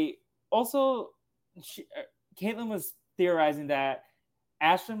they also, Caitlin was theorizing that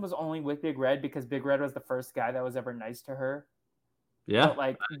Ashlyn was only with Big Red because Big Red was the first guy that was ever nice to her. Yeah. But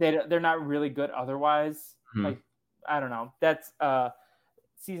like they're not really good otherwise. Like, I don't know. That's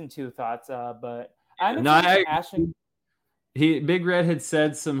season 2 thoughts. But I'm Ashlyn. Big Red had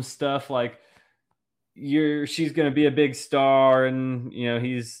said some stuff like, she's gonna be a big star, and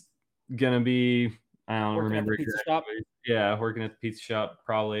he's gonna be, I don't remember exactly. Yeah, working at the pizza shop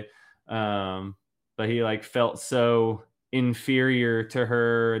probably. But he like felt so inferior to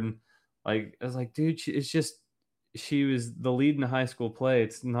her, and like I was like, dude, it's just she was the lead in the high school play.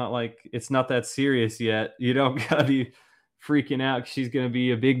 It's not that serious yet. You don't gotta be freaking out 'cause she's gonna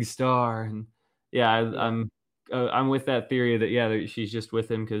be a big star. And yeah, I'm with that theory that that she's just with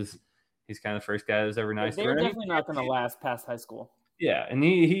him because he's kind of the first guy that's ever nice to They're her. I mean, definitely not going to last past high school. yeah, and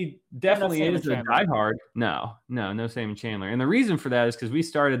he definitely Sam is and a Chandler. diehard. No Sam and Chandler. And the reason for that is because we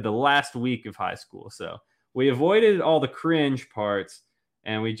started the last week of high school, so we avoided all the cringe parts,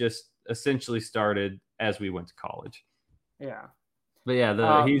 and we just essentially started as we went to college. Yeah. But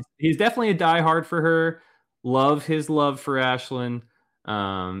yeah, he's definitely a diehard for her. Love his love for Ashlyn.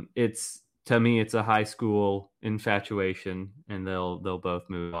 It's to me, it's a high school infatuation, and they'll both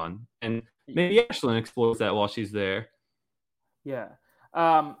move on, and maybe Ashlyn explores that while she's there. Yeah.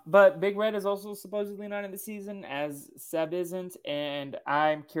 But Big Red is also supposedly not in the season, as Seb isn't, and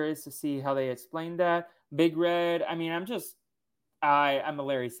I'm curious to see how they explain that. Big Red, I mean, I'm a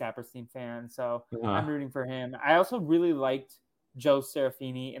Larry Saperstein fan, so I'm rooting for him. I also really liked Joe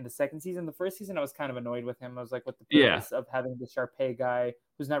Serafini in the second season. The first season, I was kind of annoyed with him. I was like, what the purpose of having the Sharpay guy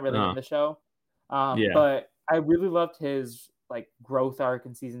who's not really in the show? But I really loved his growth arc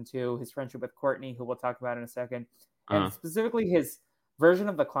in season 2, his friendship with Courtney, who we'll talk about in a second. And specifically his version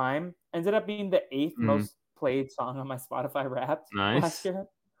of The Climb ended up being the 8th most played song on my Spotify Wrapped last year.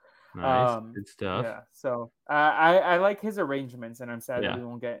 Nice. Good stuff. Yeah, so I like his arrangements, and I'm sad that we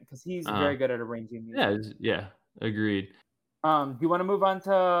won't get, because he's very good at arranging music. Yeah, agreed. Do you want to move on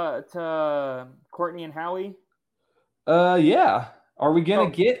to Courtney and Howie? Yeah. Are we gonna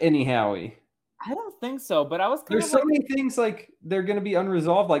get any Howie? I don't think so, but I was There's so many things they're gonna be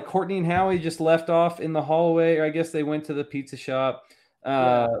unresolved. Like Courtney and Howie just left off in the hallway, or I guess they went to the pizza shop.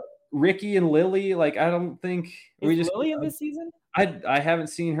 Ricky and Lily, I don't think Lily in this season? I haven't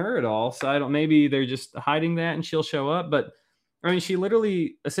seen her at all, so I don't. Maybe they're just hiding that, and she'll show up. But I mean, she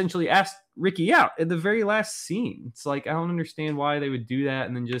literally essentially asked Ricky out at the very last scene. It's I don't understand why they would do that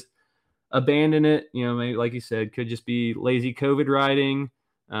and then just abandon it. Maybe like you said, could just be lazy COVID writing.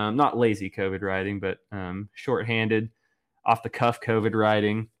 Not lazy COVID writing, but shorthanded, off the cuff COVID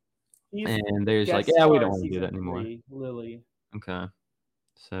writing. And they're just we don't want to do that anymore. Lily. Okay,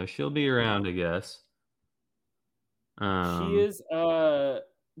 so she'll be around, I guess. She is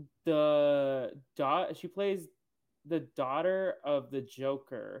she plays the daughter of the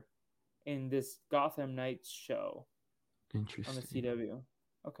Joker in this Gotham Knights show. Interesting. On the CW.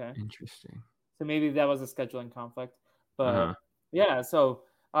 Okay. Interesting. So maybe that was a scheduling conflict. But yeah, so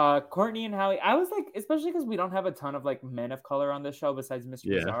Courtney and Howie, I was especially because we don't have a ton of men of color on this show besides Mr.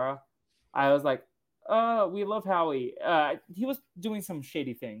 Mazzara. I was we love Howie. He was doing some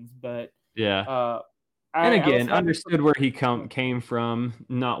shady things, but and understood where he came from,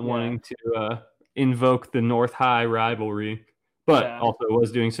 not wanting to invoke the North High rivalry, but also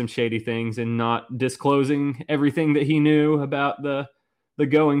was doing some shady things and not disclosing everything that he knew about the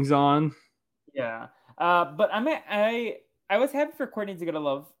goings on. Yeah, but I was happy for Courtney to get a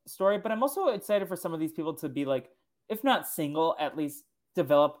love story, but I'm also excited for some of these people to be if not single, at least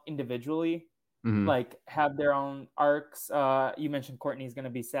develop individually. Have their own arcs. You mentioned Courtney's going to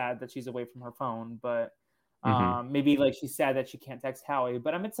be sad that she's away from her phone, but maybe she's sad that she can't text Howie.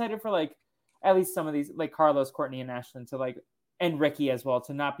 But I'm excited for at least some of these, Carlos, Courtney, and Ashlyn to and Ricky as well,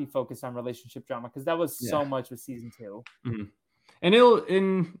 to not be focused on relationship drama, because that was so much with season 2. And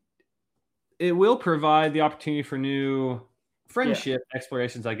it will provide the opportunity for new friendship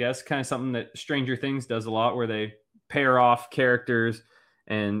explorations, I guess. Kind of something that Stranger Things does a lot, where they pair off characters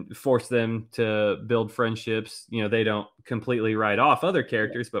and force them to build friendships. They don't completely write off other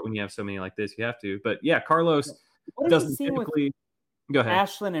characters, but when you have so many like this, you have to. But yeah, Carlos doesn't typically. Go ahead.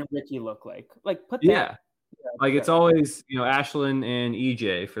 Ashlyn and Ricky look put that. It's always Ashlyn and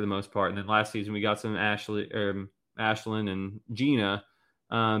EJ for the most part, and then last season we got some Ashlyn and Gina.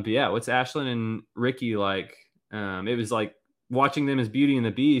 But yeah, what's Ashlyn and Ricky like? It was watching them as Beauty and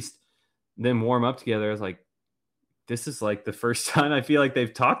the Beast, them warm up together. I was this is the first time I feel like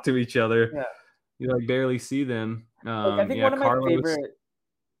they've talked to each other. Yeah. You barely see them. I think one of my favorite.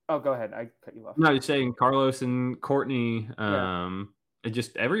 Oh, go ahead. I cut you off. No, just saying Carlos and Courtney.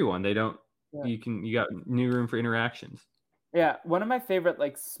 Just everyone. They don't. You got new room for interactions. Yeah, one of my favorite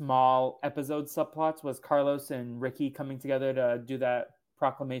small episode subplots was Carlos and Ricky coming together to do that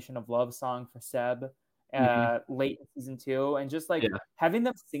Proclamation of Love song for Seb. Late in season 2, and just having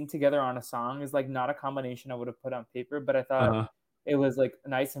them sing together on a song is not a combination I would have put on paper, but I thought it was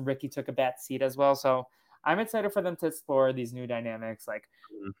nice, and Ricky took a back seat as well. So I'm excited for them to explore these new dynamics.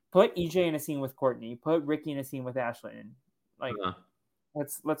 Put EJ in a scene with Courtney, put Ricky in a scene with Ashlyn.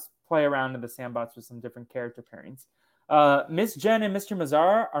 Let's play around in the sandbox with some different character pairings. Miss Jen and Mr.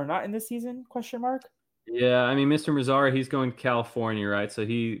 Mazzara are not in this season? ? Yeah, I mean, Mr. Mazzara, he's going to California, right? So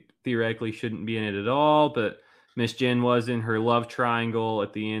he theoretically shouldn't be in it at all. But Miss Jen was in her love triangle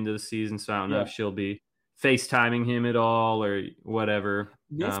at the end of the season, so I don't know if Yeah. she'll be FaceTiming him at all or whatever.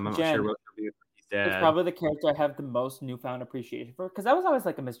 Miss I'm not sure Jen what she'll be with his is dad. probably the character I have the most newfound appreciation for because I was always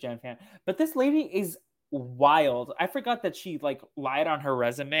like a Miss Jen fan. But this lady is wild. I forgot that she like lied on her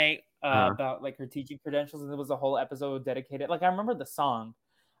resume Uh, about like her teaching credentials, and there was a whole episode dedicated. Like I remember the song,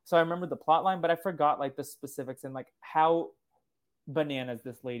 so I remember the plot line, but I forgot like the specifics and like how bananas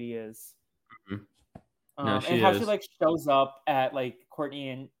this lady is. mhm. No, And she how she is. like shows up at like Courtney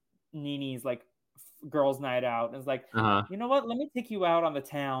and Nini's like girls' night out and is like, Uh-huh. you know what? Let me take you out on the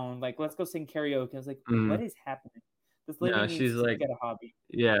town. Like, let's go sing karaoke. I was like, what Mm. is happening? This lady No, she's needs to like, get a hobby.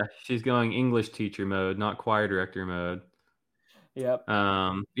 yeah, she's going English teacher mode, not choir director mode. Yep.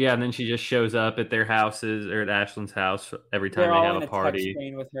 Yeah, and then she just shows up at their houses or at Ashland's house every time They're they all have a in a text party.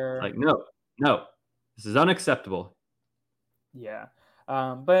 chain with It's her. like, no, no, this is unacceptable. Yeah.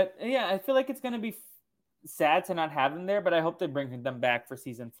 But yeah, I feel like it's gonna be sad to not have them there, but I hope they bring them back for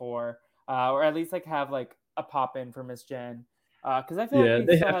season four, or at least like have like a pop in for Miss Jen, because I feel like Yeah, we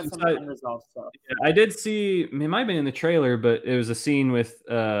they still have have to. some unresolved stuff. I did see. It might have been in the trailer, but it was a scene with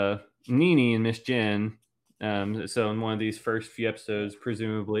Nini and Miss Jen. So in one of these first few episodes,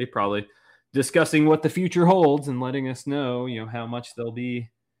 presumably, probably discussing what the future holds and letting us know, how much they'll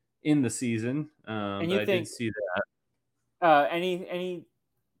be in the season. And But you I did think see that. any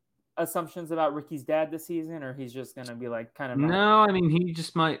assumptions about Ricky's dad this season, or he's just gonna be like kind of not? No, I mean he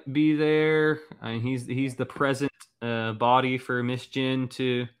just might be there. I mean he's the present body for Miss Jen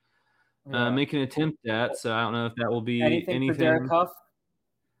to Yeah. make an attempt at. So I don't know if that will be Anything for Derek anything. Huff?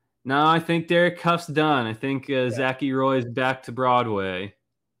 No, I think Derek Huff's done. I think Yeah. Zachy Roy's back to Broadway.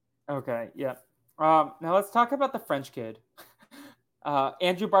 Okay. Yeah. Now let's talk about the French kid,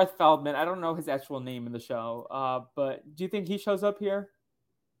 Andrew Barth Feldman. I don't know his actual name in the show, but do you think he shows up here?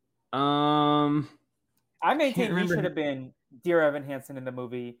 Um, I I can't maintain he remember. should have been Dear Evan Hansen in the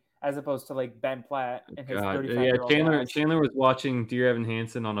movie, as opposed to like Ben Platt and his God, 35 yeah, year old Chandler ass. Chandler was watching Dear Evan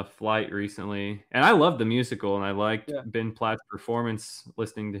Hansen on a flight recently, and I loved the musical, and I liked Yeah. Ben Platt's performance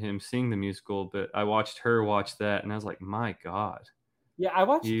listening to him sing the musical. But I watched her watch that, and I was like, my God, Yeah, I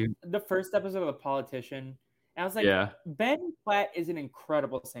watched you, the first episode of The Politician, and I was like, yeah, Ben Platt is an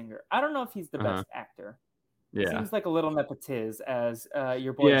incredible singer. I don't know if he's the uh-huh, best actor. yeah, Seems like a little nepotiz, as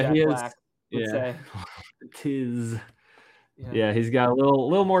your boy yeah, he Jack is, Black would yeah, say. tis, Yeah, yeah, he's got a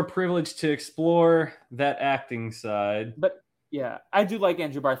little more privilege to explore that acting side. but yeah, I do like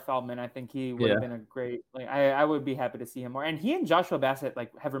Andrew Barth Feldman. I think he would have Yeah, been a great. Like, I would be happy to see him more. And he and Joshua Bassett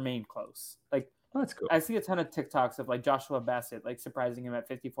like have remained close. Like, well, that's cool. I see a ton of TikToks of like Joshua Bassett like surprising him at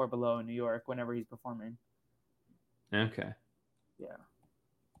 54 Below in New York whenever he's performing. Okay. Yeah.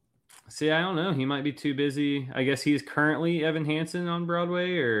 See, I don't know. He might be too busy. I guess he's currently Evan Hansen on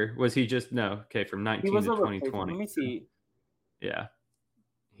Broadway, or was he just no? Okay, from He 19 was to a replacement. 2020. Let me see. Yeah,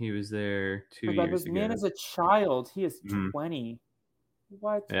 he was there two Oh my God, years this man ago. is a child. He is Mhm. 20.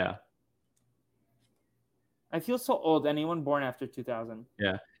 What? Yeah, I feel so old. Anyone born after 2000.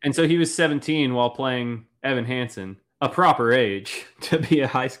 yeah. And so he was 17 while playing Evan Hansen, a proper age to be a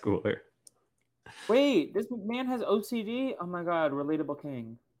high schooler. Wait, this man has OCD? Oh my God, relatable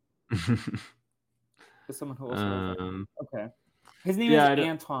king. Is someone who also has that. um, Okay. His name yeah, is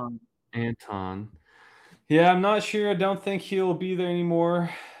Anton. Anton. Yeah, I'm not sure. I don't think he'll be there anymore.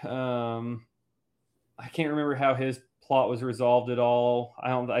 I can't remember how his plot was resolved at all. I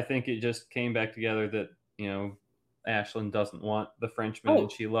don't. I think it just came back together that Ashlyn doesn't want the Frenchman and Oh,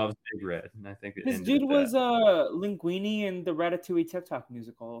 she loves Big Red, and I think it this ended dude at that. was Linguini in the Ratatouille TikTok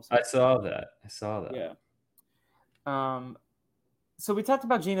musical also. I saw that. I saw that. Yeah. Um so we talked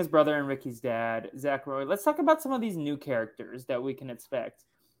about Gina's brother and Ricky's dad, Zach Roy. Let's talk about some of these new characters that we can expect.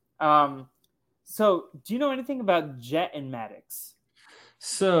 Um so do you know anything about Jet and Maddox?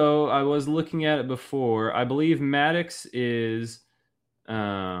 So I was looking at it before. I believe Maddox is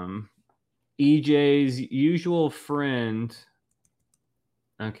um, EJ's usual friend.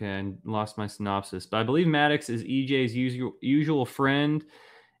 Okay, I lost my synopsis, but I believe Maddox is EJ's usual friend,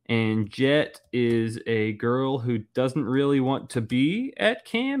 and Jet is a girl who doesn't really want to be at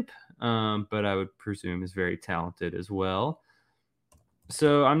camp, but I would presume is very talented as well.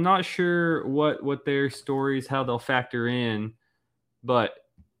 So I'm not sure what their stories, how they'll factor in, but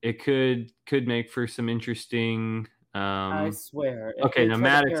it could make for some interesting. I swear, if Okay, they now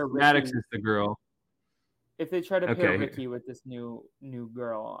try to Maddox pair Maddox Ricky is the girl. if they try to pair Okay, Ricky with this new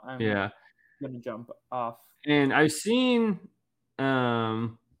girl, I'm yeah. gonna jump off. And I've seen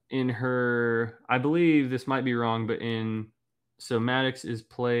in her, I believe this might be wrong, but in so Maddox is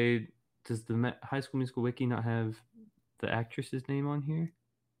played. does the High School Musical wiki not have the actress's name on here?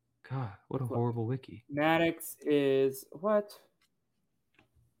 God, what a horrible wiki. Maddox is what?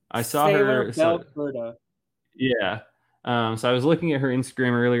 I saw Sailor her. Bell Curda. Yeah. So I was looking at her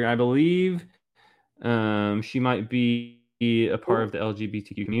Instagram earlier. I believe she might be a part of the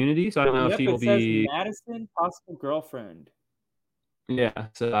LGBTQ community. So I don't know if Yep, she will it says be. Madison, possible girlfriend. Yeah.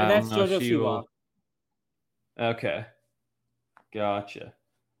 So I And don't that's know if JoJo she Siwa. will. Okay. Gotcha.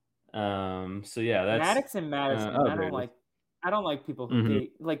 So yeah, that's Maddox and Madison. there it is. I don't like people who Mhm.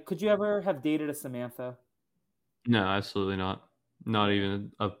 date. Like, could you ever have dated a Samantha? No, absolutely not. Not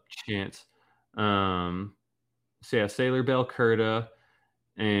even a chance. So yeah, Sailor Bell Curda.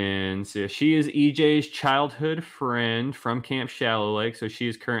 And so she is EJ's childhood friend from Camp Shallow Lake. So she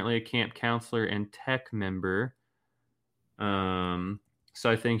is currently a camp counselor and tech member. So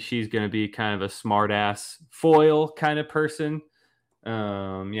I think she's going to be kind of a smart ass foil kind of person.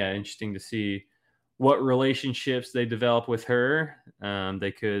 Yeah, interesting to see what relationships they develop with her.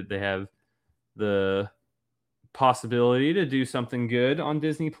 They have the possibility to do something good on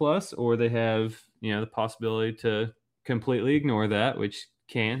Disney Plus, or they have, the possibility to completely ignore that, which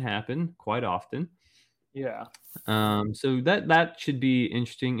can happen quite often. Yeah. So that should be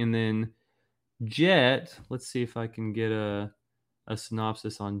interesting. And then Jet, let's see if I can get a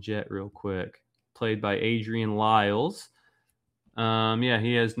synopsis on Jet real quick. Played by Adrian Lyles. Yeah,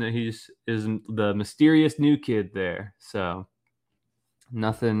 he's is the mysterious new kid there. So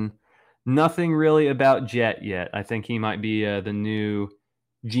nothing really about Jet yet. I think he might be the new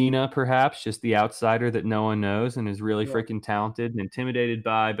Gina, perhaps, just the outsider that no one knows and is really freaking talented and intimidated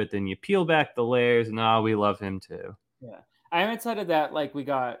by. But then you peel back the layers, and we love him too. Yeah, I am excited that we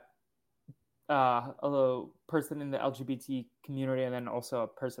got a person in the LGBT community and then also a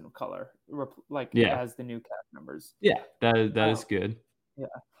person of color, as the new cast members. Yeah, that is good.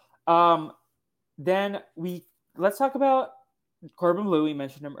 Yeah. Then let's talk about Corbin Bleu. We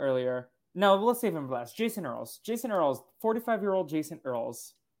mentioned him earlier. No, let's save him for last. Jason Earls. 45-year-old Jason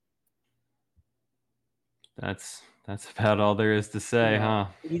Earls. That's about all there is to say, huh?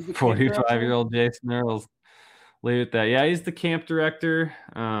 45-year-old Jason Earls. Leave it that. Yeah, he's the camp director,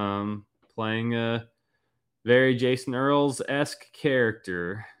 playing a very Jason Earls-esque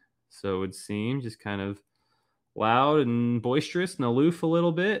character. So it would seem, just kind of loud and boisterous and aloof a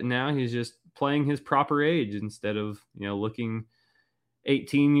little bit. And now he's just playing his proper age instead of, looking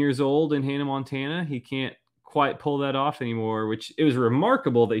 18 years old in Hannah Montana. He can't quite pull that off anymore, which it was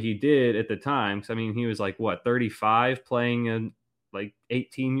remarkable that he did at the time. Because, I mean, he was 35 playing a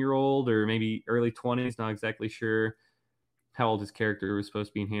 18-year-old or maybe early 20s, not exactly sure how old his character was supposed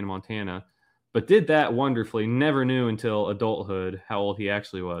to be in Hannah Montana, but did that wonderfully. Never knew until adulthood how old he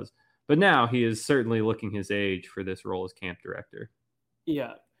actually was. But now he is certainly looking his age for this role as camp director.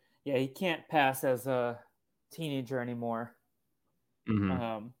 Yeah. Yeah, he can't pass as a teenager anymore.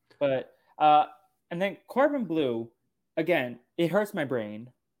 Mm-hmm. And then Corbin Bleu, again, it hurts my brain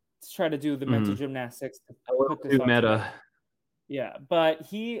to try to do the mental gymnastics to put this meta. Yeah, but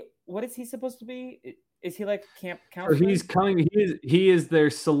what is he supposed to be? Is he like camp counselor? He is their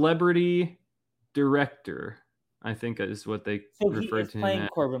celebrity director, I think is what they referred to him as. Playing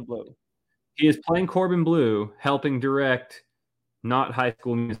Corbin Bleu. He is playing Corbin Bleu, helping direct not High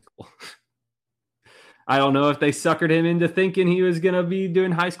School Musical. I don't know if they suckered him into thinking he was going to be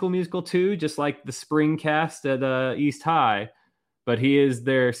doing High School Musical 2, just like the spring cast at East High. But he is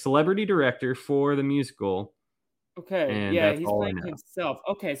their celebrity director for the musical. Okay, yeah, he's playing himself.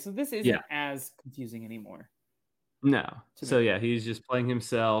 Okay, so this isn't as confusing anymore. No. So, yeah, he's just playing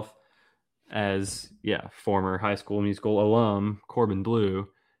himself as, former High School Musical alum, Corbin Bleu,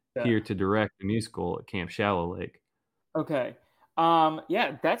 here to direct the musical at Camp Shallow Lake. Okay.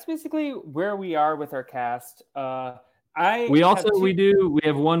 That's basically where we are with our cast. We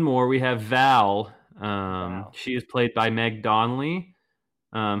have one more. We have Val. She is played by Meg Donnelly,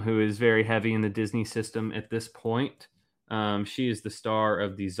 who is very heavy in the Disney system at this point. She is the star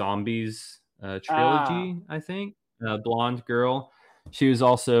of the Zombies trilogy, I think. Blonde girl. She was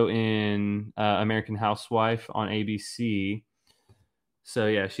also in American Housewife on ABC. So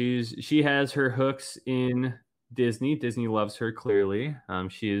yeah, she has her hooks in Disney. Disney loves her clearly.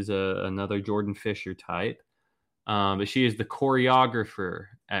 She is another Jordan Fisher type. But she is the choreographer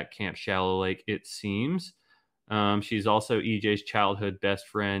at Camp Shallow Lake, it seems. She's also EJ's childhood best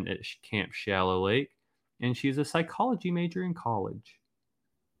friend at Camp Shallow Lake, and she's a psychology major in college.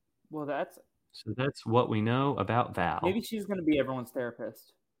 Well, that's what we know about Val. Maybe she's going to be everyone's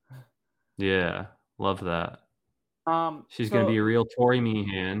therapist. Yeah, love that. She's going to be a real Tori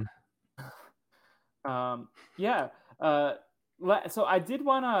Meehan. So I did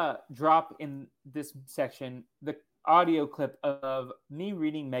want to drop in this section the audio clip of me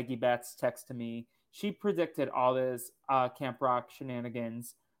reading Maggie Beth's text to me. She predicted all this Camp Rock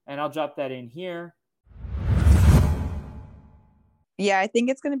shenanigans, and I'll drop that in here. Yeah, I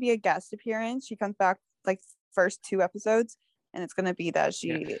think it's going to be a guest appearance. She comes back like first 2 episodes, and it's going to be that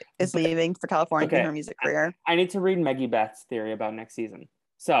she is leaving for California to do her music career. I need to read Maggie Beth's theory about next season.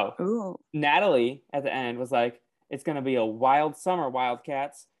 So Natalie at the end was like, it's going to be a wild summer,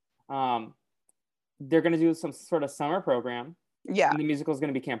 Wildcats. They're going to do some sort of summer program. Yeah. And the musical is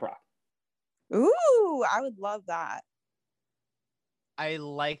going to be Camp Rock. Ooh, I would love that. I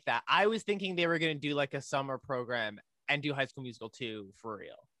like that. I was thinking they were going to do like a summer program and do High School Musical 2 for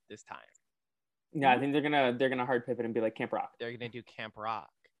real this time. Yeah, I think they're gonna hard pivot and be like Camp Rock. They're gonna do Camp Rock.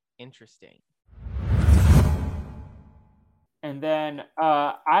 Interesting. And then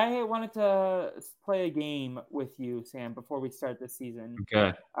I wanted to play a game with you, Sam, before we start this season.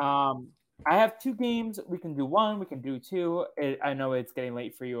 Okay. I have 2 games. We can do 1. We can do 2. I know it's getting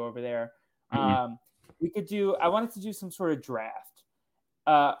late for you over there. We could do. I wanted to do some sort of draft.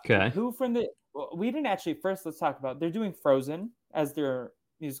 Okay. Who from the? Well, we didn't actually. First, let's talk about. They're doing Frozen as their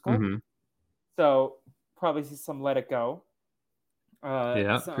musical. Mm-hmm. So probably see some Let It Go.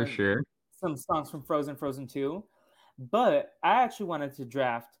 For sure. Some songs from Frozen, Frozen 2. But I actually wanted to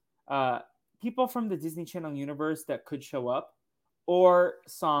draft people from the Disney Channel universe that could show up, or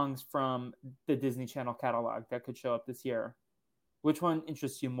songs from the Disney Channel catalog that could show up this year. Which one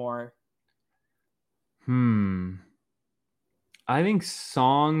interests you more? I think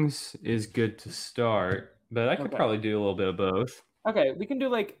songs is good to start, but I could probably do a little bit of both. Okay, we can do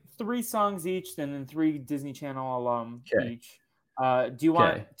like 3 songs each, and then 3 Disney Channel alum each. Do you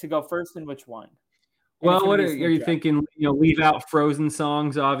want to go first, and which one? Well, what are you thinking? Leave out Frozen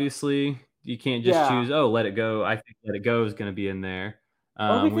songs. Obviously, you can't just choose. Oh, Let It Go. I think Let It Go is going to be in there.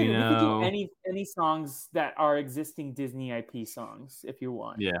 Or we could do any songs that are existing Disney IP songs if you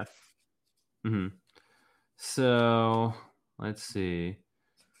want. Yeah. So let's see.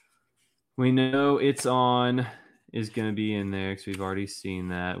 We know It's On is going to be in there because we've already seen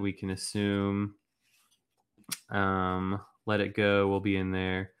that. We can assume Let It Go will be in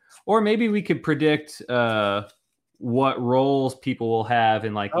there. Or maybe we could predict what roles people will have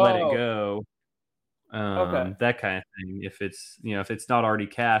in like Let It Go. That kind of thing. If it's not already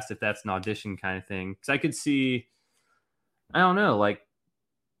cast, if that's an audition kind of thing. Because I could see, I don't know, like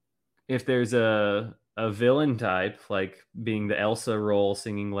if there's a villain type, like being the Elsa role,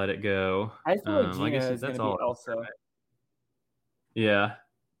 singing "Let It Go." I feel like Gina is going to be Elsa. Right? Yeah,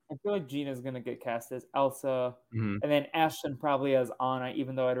 I feel like Gina's going to get cast as Elsa, and then Ashton probably as Anna,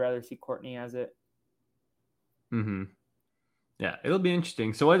 even though I'd rather see Courtney as it. Yeah, it'll be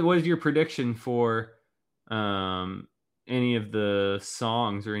interesting. So, what is your prediction for any of the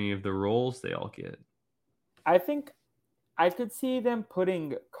songs or any of the roles they all get? I think I could see them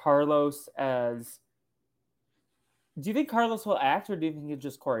putting Carlos as. Do you think Carlos will act, or do you think he'll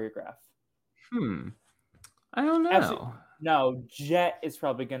just choreograph? I don't know. Actually, no, Jet is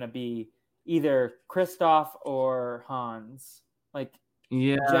probably going to be either Kristoff or Hans. Jet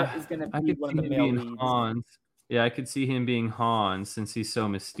is going to be one of the male leads. Hans. Yeah, I could see him being Hans since he's so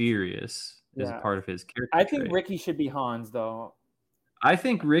mysterious as a part of his character. I think Ricky should be Hans, though. I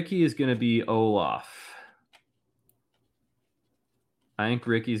think Ricky is going to be Olaf. I think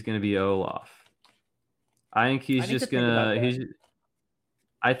Ricky's going to be Olaf. I think he's just going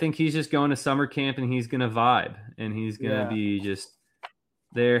to summer camp and he's going to vibe and he's going to be just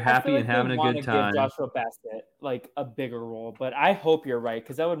there happy and having a good time. Give Joshua Bassett like a bigger role, but I hope you're right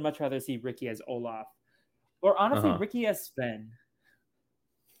because I would much rather see Ricky as Olaf or honestly Ricky as Sven.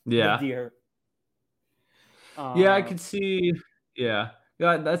 Yeah. I could see. Yeah.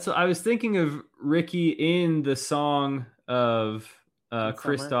 I was thinking of Ricky in the song of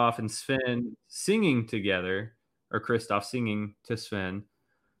Kristoff and Sven singing together, or Kristoff singing to Sven.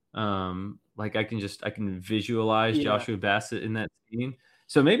 Like I can visualize Joshua Bassett in that scene.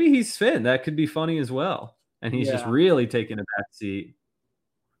 So maybe he's Sven. That could be funny as well. And he's just really taking a back seat.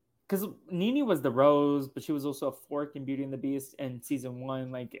 Because Nini was the Rose, but she was also a fork in Beauty and the Beast in season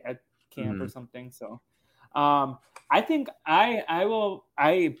 1, like at camp or something. So I think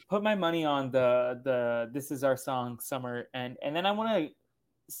I put my money on the This Is Our Song Summer and then I want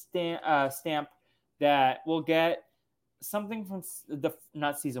to stamp that we'll get something from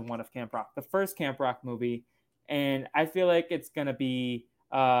not season 1 of Camp Rock, the first Camp Rock movie, and I feel like it's gonna be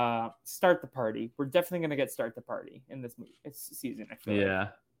Start the Party. We're definitely gonna get Start the Party in this movie. It's season. I feel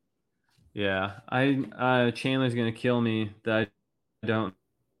like. Chandler's gonna kill me that I don't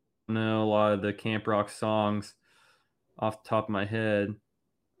know a lot of the Camp Rock songs off the top of my head.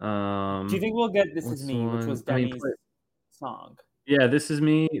 Do you think we'll get "This Is What's Me," which one? was I mean, Demi's song? yeah, This Is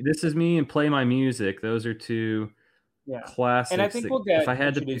Me, and Play My Music. Those are two Yeah, and I classics think that we'll if get I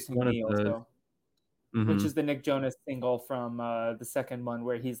had to pick "Introducing one of Me" those. also, which Mm-hmm. is the Nick Jonas single from the second one,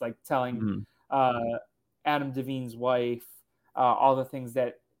 where he's like telling Mm-hmm. Adam Devine's wife all the things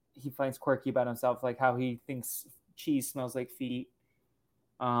that he finds quirky about himself, like how he thinks cheese smells like feet,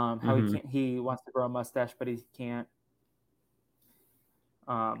 how Mm-hmm. he wants to grow a mustache but he can't.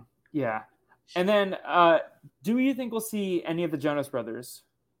 Yeah, and then do you think we'll see any of the Jonas Brothers?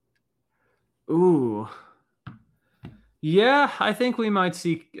 Ooh. Yeah, I think we might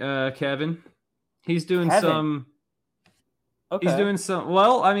see Kevin. He's doing Kevin. some. Okay. He's doing some.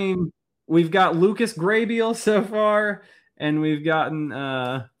 Well, I mean, we've got Lucas Grabeel so far, and we've gotten.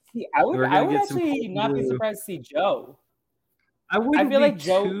 See, I would We're gonna get some actually Cold not be Blue. surprised to see Joe. I wouldn't feel be like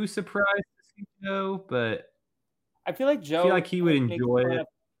Joe- too surprised to see Joe, but I feel like Joe I feel like he would has making enjoy fun it. of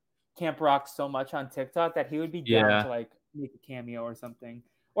Camp Rock so much on TikTok that he would be down Yeah. to like make a cameo or something.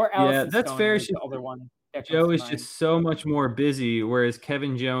 Or Yeah, Allison that's Stoner fair. is the other one that comes Joe to is mind. just so much more busy, whereas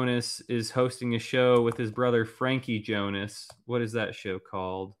Kevin Jonas is hosting a show with his brother Frankie Jonas. What is that show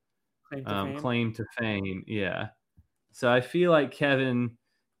called? Claim to Fame. Claim to Fame. Yeah. So I feel like Kevin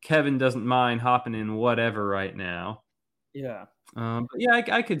doesn't mind hopping in whatever right now. Yeah. But yeah,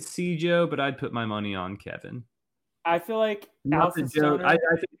 I could see Joe, but I'd put my money on Kevin. I feel like Not Allison the Joe. Stoner, I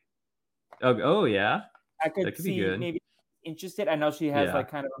think. Oh yeah. I could that could be see good. maybe interested. I know she has Yeah. like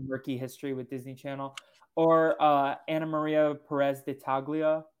kind of a murky history with Disney Channel. Or Anna Maria Perez de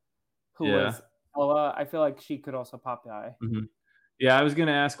Taglia, who Yeah. was Ella. I feel like she could also pop by. Mhm. Yeah, I was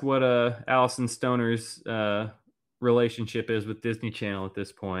gonna ask what Allison Stoner's relationship is with Disney Channel at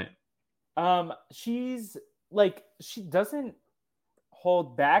this point. She's like, she doesn't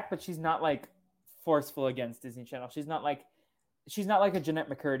hold back, but she's not like forceful against Disney Channel. She's not like a Jeanette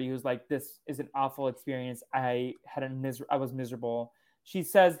McCurdy who's like, this is an awful experience. I was miserable. She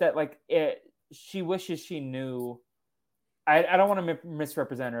says that like she wishes she knew. I don't want to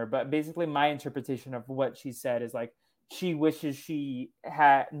misrepresent her, but basically my interpretation of what she said is like, she wishes she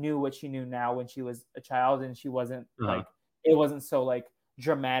knew what she knew now when she was a child, and she wasn't like, it wasn't so like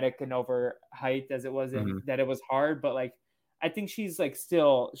dramatic and overhyped as it was in that it was hard. But like, I think she's like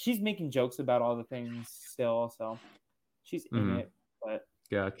she's making jokes about all the things still, so she's in it. But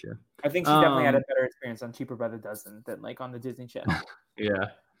gotcha. I think she definitely had a better experience on Cheaper by the Dozen than like on the Disney Channel.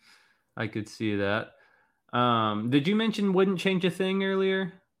 Yeah, I could see that. Did you mention Wouldn't Change a Thing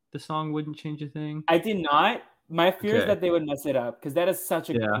earlier? The song Wouldn't Change a Thing? I did not. My fear is that they would mess it up, because that is such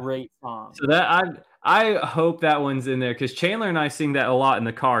a great song. So that I hope that one's in there, because Chandler and I sing that a lot in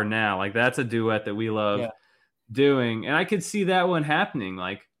the car now. Like, that's a duet that we love doing, and I could see that one happening.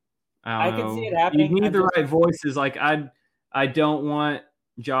 Like, I could see it happening. You need the right voices. Like, I don't want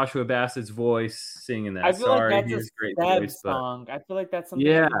Joshua Bassett's voice singing that. I feel Sorry, like that's he's a great Seb voice, song. I feel like that's something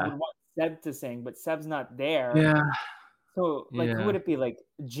that we would want Seb to sing, but Seb's not there. Yeah. So, like, who would it be? Like,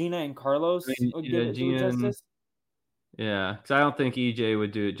 Gina and Carlos would do it justice? Yeah, because I don't think EJ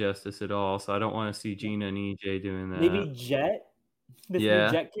would do it justice at all. So I don't want to see Gina and EJ doing that. Maybe Jet? This new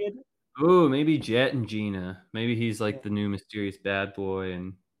Jet kid? Ooh, maybe Jet and Gina. Maybe he's like the new mysterious bad boy,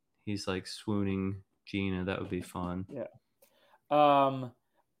 and he's like swooning Gina. That would be fun. Yeah. I'm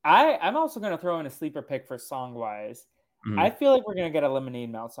also going to throw in a sleeper pick for song-wise. I feel like we're going to get a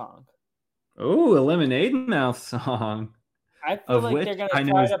Lemonade Mouth song. Oh, a Lemonade Mouth song. I feel like they're going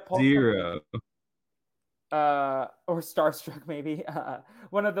to try to pull Zero. Or Starstruck, maybe.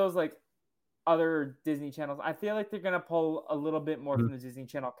 One of those like other Disney channels. I feel like they're going to pull a little bit more from the Disney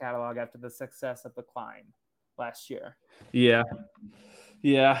Channel catalog after the success of The Climb last year. Yeah.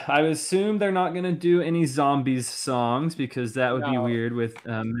 Yeah, I assume they're not going to do any Zombies songs, because that would be weird with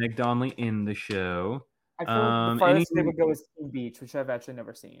Meg Donnelly in the show. I feel like the farthest they would go is Teen Beach, which I've actually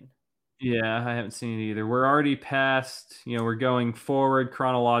never seen. Yeah, I haven't seen it either. We're already past, we're going forward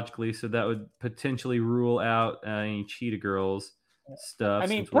chronologically, so that would potentially rule out any Cheetah Girls stuff. I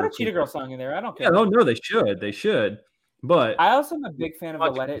mean, put a Cheetah Girl song in there. I don't care. Yeah, no, they should. They should. But I also am a big fan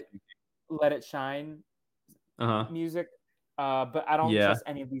of the Let It Shine music. But I don't trust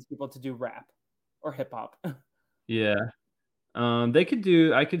any of these people to do rap or hip hop. Yeah.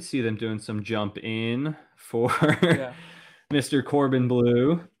 I could see them doing some Jump In for Mr. Corbin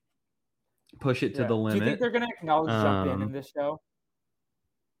Bleu. Push it to the limit. Do you think they're going to acknowledge Jump In this show?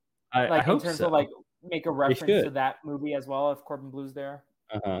 I hope in terms so. of like make a reference to that movie as well if Corbin Bleu's there?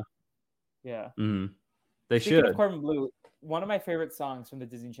 Yeah. They Speaking should. of Corbin Bleu, one of my favorite songs from the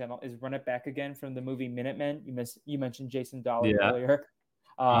Disney Channel is "Run It Back Again" from the movie Minutemen. You mentioned Jason Dollar earlier,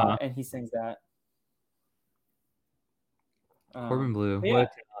 and he sings that. Corbin Blue. Yeah.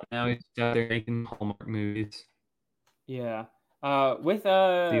 What? Now he's out there making Hallmark movies. Yeah. With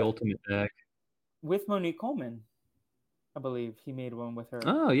The ultimate bag. with Monique Coleman, I believe he made one with her.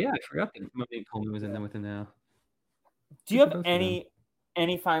 Oh yeah, I forgot that Monique Coleman was in there with him now. Do you have any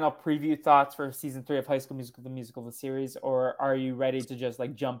final preview thoughts for season 3 of High School Musical, the musical, the series, or are you ready to just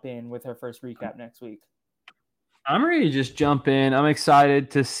like jump in with her first recap next week? I'm ready to just jump in. I'm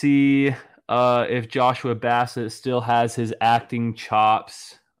excited to see if Joshua Bassett still has his acting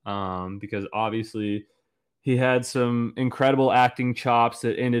chops, because obviously he had some incredible acting chops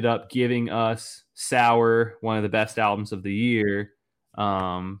that ended up giving us Sour, one of the best albums of the year,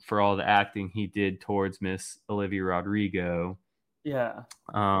 for all the acting he did towards Miss Olivia Rodrigo. Yeah.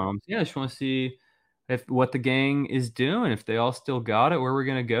 I just want to see what the gang is doing, if they all still got it, where we're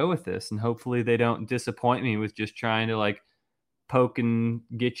going to go with this. And hopefully they don't disappoint me with just trying to like poke and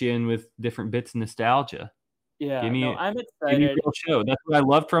get you in with different bits of nostalgia. Yeah. I'm excited. Give me a real show. That's what I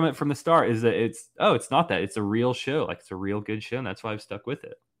loved from it from the start, is that it's not that. It's a real show. Like, it's a real good show. And that's why I've stuck with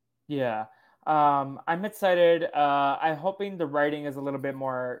it. Yeah. I'm excited. I'm hoping the writing is a little bit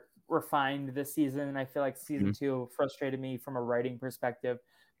more refined this season. I feel like season 2 frustrated me from a writing perspective,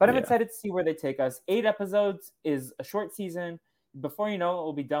 but I'm excited to see where they take us. 8 episodes is a short season. Before you know it,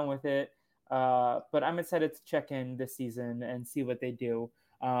 we'll be done with it. But I'm excited to check in this season and see what they do.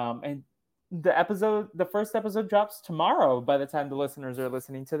 And the first episode drops tomorrow by the time the listeners are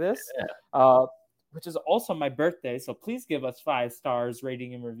listening to this, which is also my birthday. So please give us 5 stars,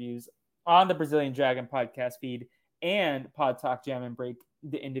 rating, and reviews on the Brazilian Dragon podcast feed and Pod Talk Jam and Break,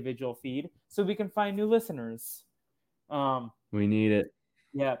 the individual feed, so we can find new listeners. We need it.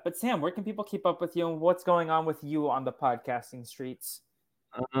 Yeah, but Sam, where can people keep up with you, and what's going on with you on the podcasting streets?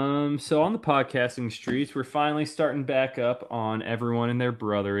 So on the podcasting streets, we're finally starting back up on Everyone and Their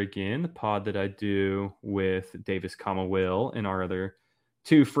Brother again, the pod that I do with Davis Will and our other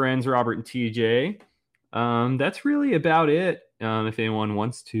 2 friends, Robert and TJ. That's really about it. If anyone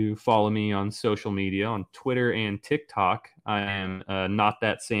wants to follow me on social media, on Twitter and TikTok, I am Not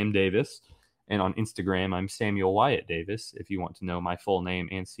That Sam Davis. And on Instagram, I'm Samuel Wyatt Davis, if you want to know my full name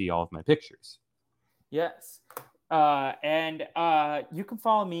and see all of my pictures. Yes. And you can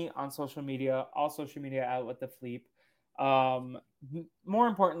follow me on social media, all social media outlet The Fleep. More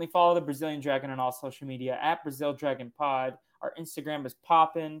importantly, follow the Brazilian Dragon on all social media at Brazil Dragon Pod. Our Instagram is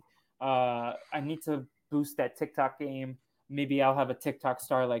popping. I need to boost that TikTok game. Maybe I'll have a TikTok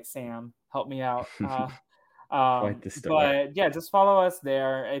star like Sam. Help me out. But yeah, just follow us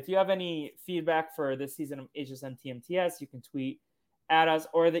there. If you have any feedback for this season of HSM TMTS, you can tweet at us,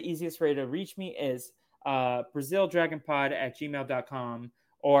 or the easiest way to reach me is BrazilDragonPod@gmail.com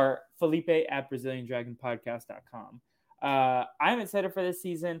or Felipe@BrazilianDragonPodcast.com. I'm excited for this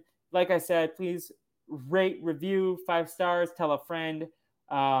season. Like I said, please rate, review, 5 stars, tell a friend,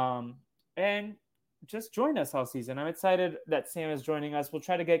 and just join us all season. I'm excited that Sam is joining us. We'll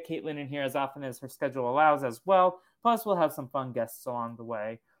try to get Caitlin in here as often as her schedule allows as well. Plus, we'll have some fun guests along the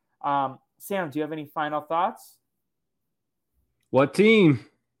way. Sam, do you have any final thoughts? What team?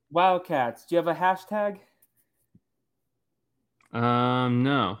 Wildcats. Do you have a hashtag?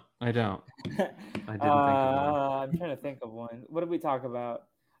 No, I don't. I didn't think of one. I'm trying to think of one. What did we talk about?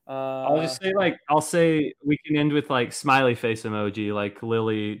 I'll say we can end with like smiley face emoji, like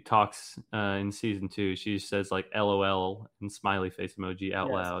Lily talks in season 2. She says like LOL and smiley face emoji out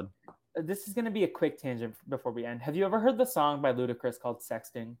loud. This is going to be a quick tangent before we end. Have you ever heard the song by Ludacris called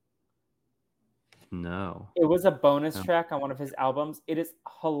Sexting? No. It was a bonus track on one of his albums. It is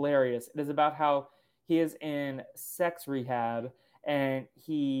hilarious. It is about how he is in sex rehab and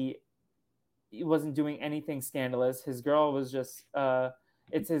he wasn't doing anything scandalous. His girl was just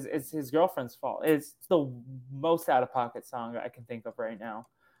it's his girlfriend's fault. It's the most out of pocket song I can think of right now.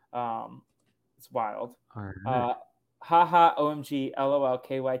 It's wild. All right. Haha, OMG, LOL,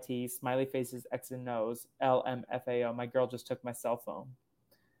 KYT, smiley faces, X and O's, LMFAO. My girl just took my cell phone.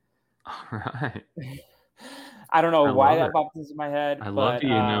 All right. I don't know why that popped into my head. I love you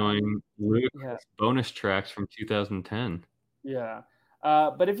knowing Luke's bonus tracks from 2010. Yeah.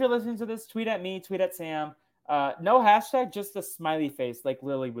 But if you're listening to this, tweet at me, tweet at Sam. No hashtag, just a smiley face like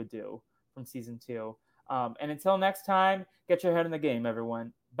Lily would do from season 2. And until next time, get your head in the game,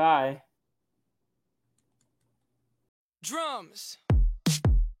 everyone. Bye. Drums.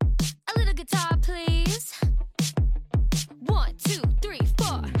 A little guitar, please. 1, 2, 3,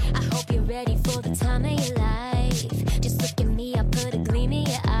 4. I hope you're ready for the time of your life. Just look at me, I put a gleam in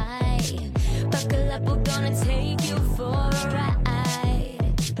your eye. Buckle up, we're gonna take you for a ride.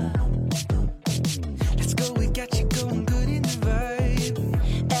 Let's go, we got you going good in the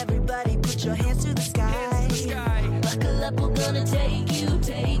vibe. Everybody put your hands to the sky. Buckle up, we're gonna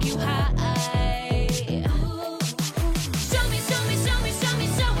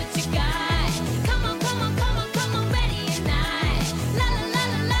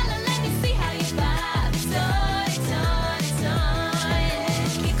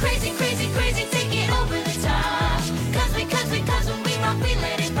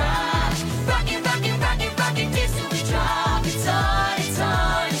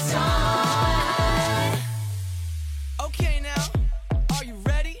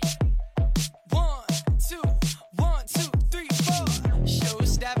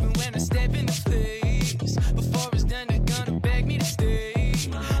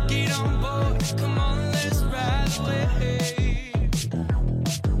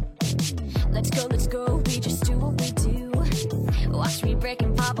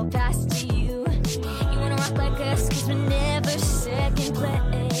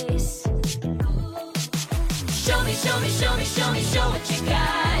what you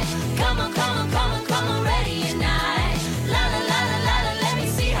got. Come on, come on, come on, come on, ready or not. La la la la la la, let me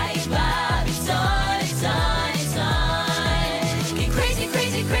see how you vibe. It's on, it's on, it's on. Get crazy,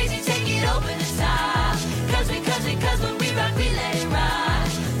 crazy, crazy, take it over the top. Cause when we rock, we let it rock.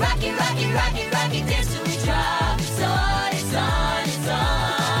 Rock it, rock it, rock it, rock it, dance till we drop. It's on, it's on, it's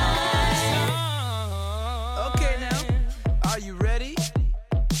on. Okay now, are you ready?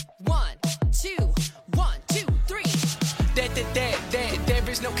 1, 2, 1, 2, 3. There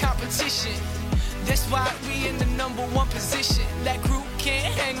is no competition. That's why we in the number one position. That group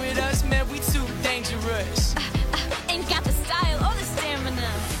can't hang with us, man, we too dangerous. Ain't got the style or the stamina.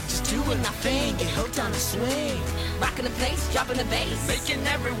 Just doing our thing, get hooked on the swing. Rocking the place, dropping the bass. Making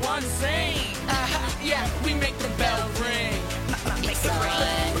everyone sing. Yeah, we make the bell ring. Make it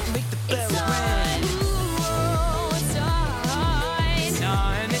rain. Make the bell It's